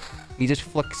forward. He just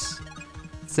flicks.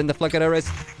 Send the flick at our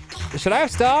wrist. Should I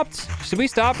have stopped? Should we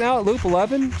stop now at loop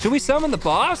 11? Should we summon the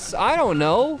boss? I don't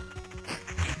know.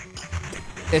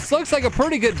 It looks like a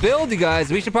pretty good build, you guys.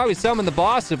 We should probably summon the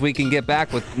boss if we can get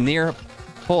back with near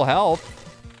full health.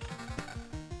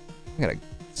 I gotta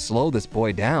slow this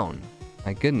boy down.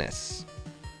 My goodness.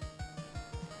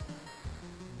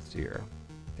 Let's see here.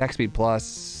 Attack speed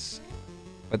plus.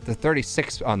 But the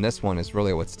 36 on this one is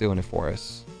really what's doing it for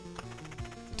us.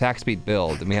 Attack speed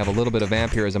build, and we have a little bit of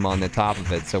vampirism on the top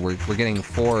of it, so we're getting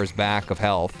 4s back of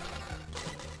health.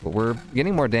 But we're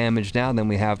getting more damage now than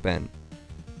we have been.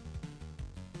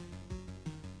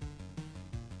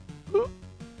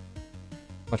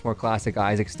 Much more classic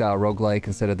Isaac-style roguelike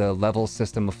instead of the level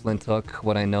system of Flint Hook.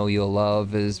 What I know you'll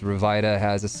love is Revita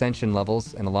has ascension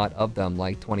levels, and a lot of them,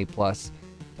 like 20 plus.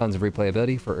 Tons of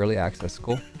replayability for early access.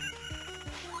 Cool.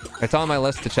 It's on my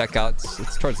list to check out.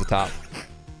 It's towards the top.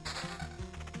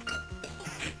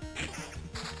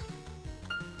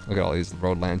 Look at all these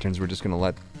road lanterns we're just gonna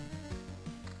let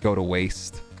go to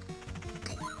waste.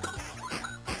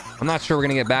 I'm not sure we're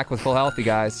gonna get back with full health, you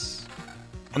guys.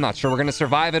 I'm not sure we're gonna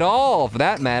survive at all, for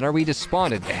that matter. We just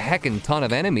spawned a heckin' ton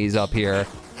of enemies up here,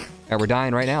 and we're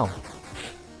dying right now.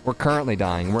 We're currently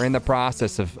dying. We're in the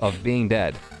process of being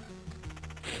dead.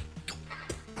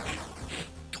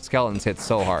 Skeletons hit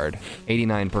so hard.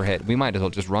 89 per hit. We might as well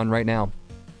just run right now.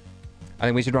 I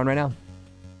think we should run right now.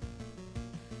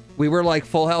 We were like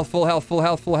full health, full health, full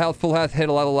health, full health, full health, hit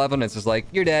a level 11. It's just like,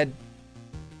 you're dead.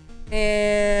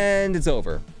 And it's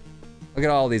over. Look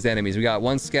at all these enemies. We got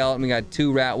one skeleton, we got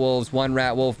 2 rat wolves, 1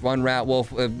 rat wolf, 1 rat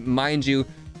wolf. Mind you,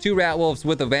 2 rat wolves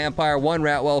with a vampire, 1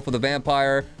 rat wolf with a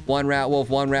vampire, 1 rat wolf,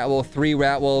 1 rat wolf, 3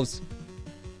 rat wolves.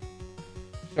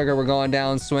 Sugar, we're going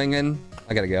down swinging.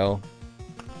 I gotta go.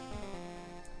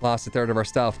 Lost a third of our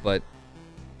stuff, but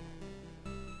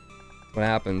what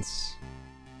happens?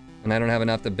 And I don't have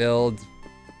enough to build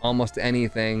almost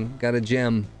anything. Got a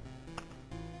gym.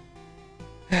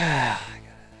 Gotta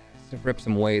rip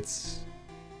some weights.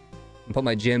 And put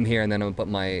my gym here, and then I'm gonna put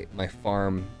my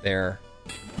farm there.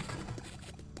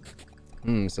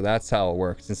 So that's how it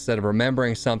works. Instead of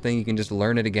remembering something, you can just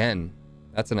learn it again.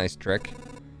 That's a nice trick.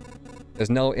 There's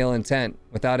no ill intent.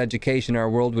 Without education, our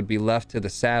world would be left to the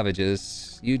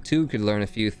savages. You too could learn a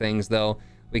few things, though.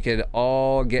 We could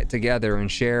all get together and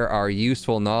share our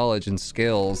useful knowledge and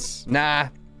skills. Nah.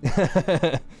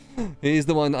 He's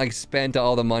the one that, like, spent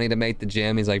all the money to make the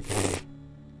gym. He's like,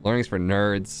 learning's for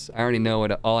nerds. I already know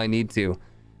all I need to.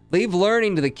 Leave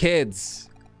learning to the kids.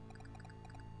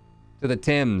 To the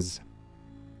Tims.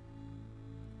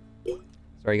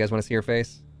 Sorry, you guys want to see your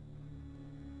face?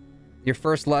 Your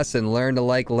first lesson, learn to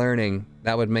like learning.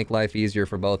 That would make life easier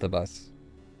for both of us.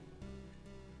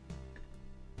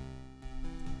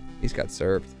 He's got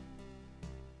served.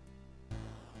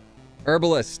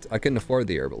 Herbalist. I couldn't afford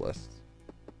the herbalist.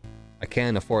 I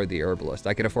can afford the herbalist.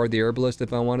 I could afford the herbalist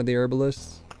if I wanted the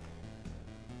herbalist.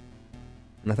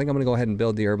 And I think I'm gonna go ahead and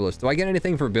build the herbalist. Do I get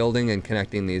anything for building and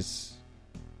connecting these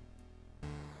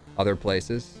other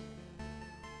places?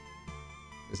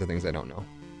 These are things I don't know.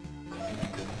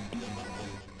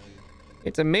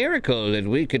 It's a miracle that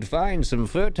we could find some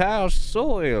fertile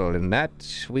soil and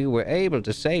that we were able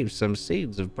to save some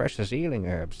seeds of precious healing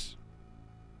herbs.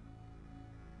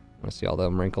 Want to see all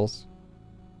them wrinkles?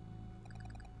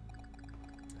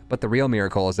 But the real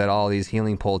miracle is that all these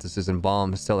healing poultices and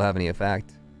balms still have any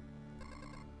effect.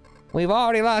 We've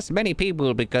already lost many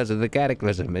people because of the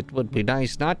cataclysm. It would be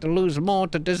nice not to lose more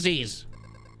to disease.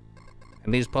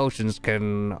 And these potions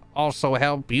can also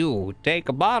help you. Take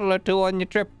a bottle or two on your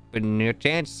trip, and your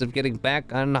chances of getting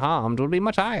back unharmed will be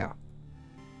much higher.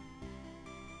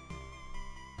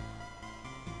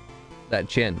 That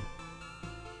chin.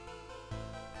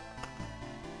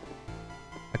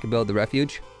 I can build the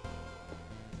refuge.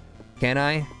 Can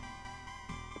I?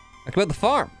 I can build the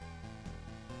farm.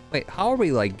 Wait, how are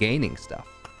we, like, gaining stuff?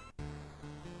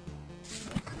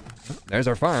 There's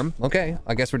our farm. Okay,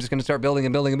 I guess we're just gonna start building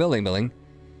and building and building.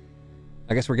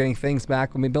 I guess we're getting things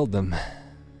back when we build them. Have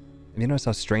you noticed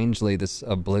how strangely this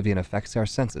oblivion affects our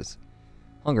senses?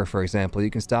 Hunger, for example. You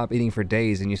can stop eating for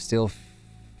days and you still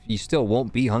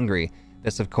won't be hungry.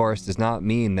 This, of course, does not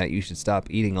mean that you should stop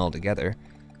eating altogether.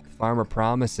 The farmer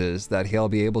promises that he'll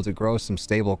be able to grow some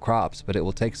stable crops, but it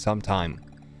will take some time.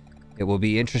 It will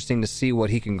be interesting to see what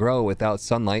he can grow without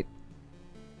sunlight.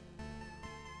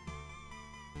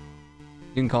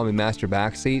 You can call me Master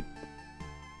Backseat.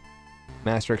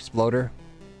 Master Exploder.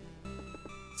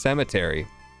 Cemetery.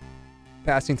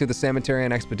 Passing through the cemetery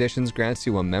on expeditions grants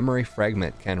you a memory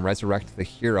fragment. Can resurrect the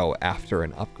hero after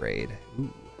an upgrade.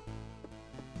 Ooh.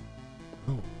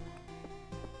 Oh.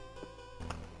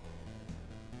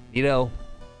 You know.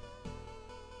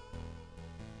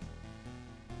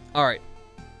 Alright.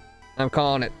 I'm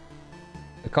calling it.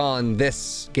 I'm calling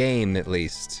this game, at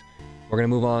least. We're going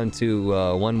to move on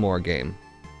to one more game.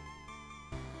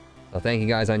 So thank you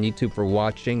guys on YouTube for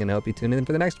watching, and I hope you tune in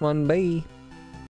for the next one. Bye!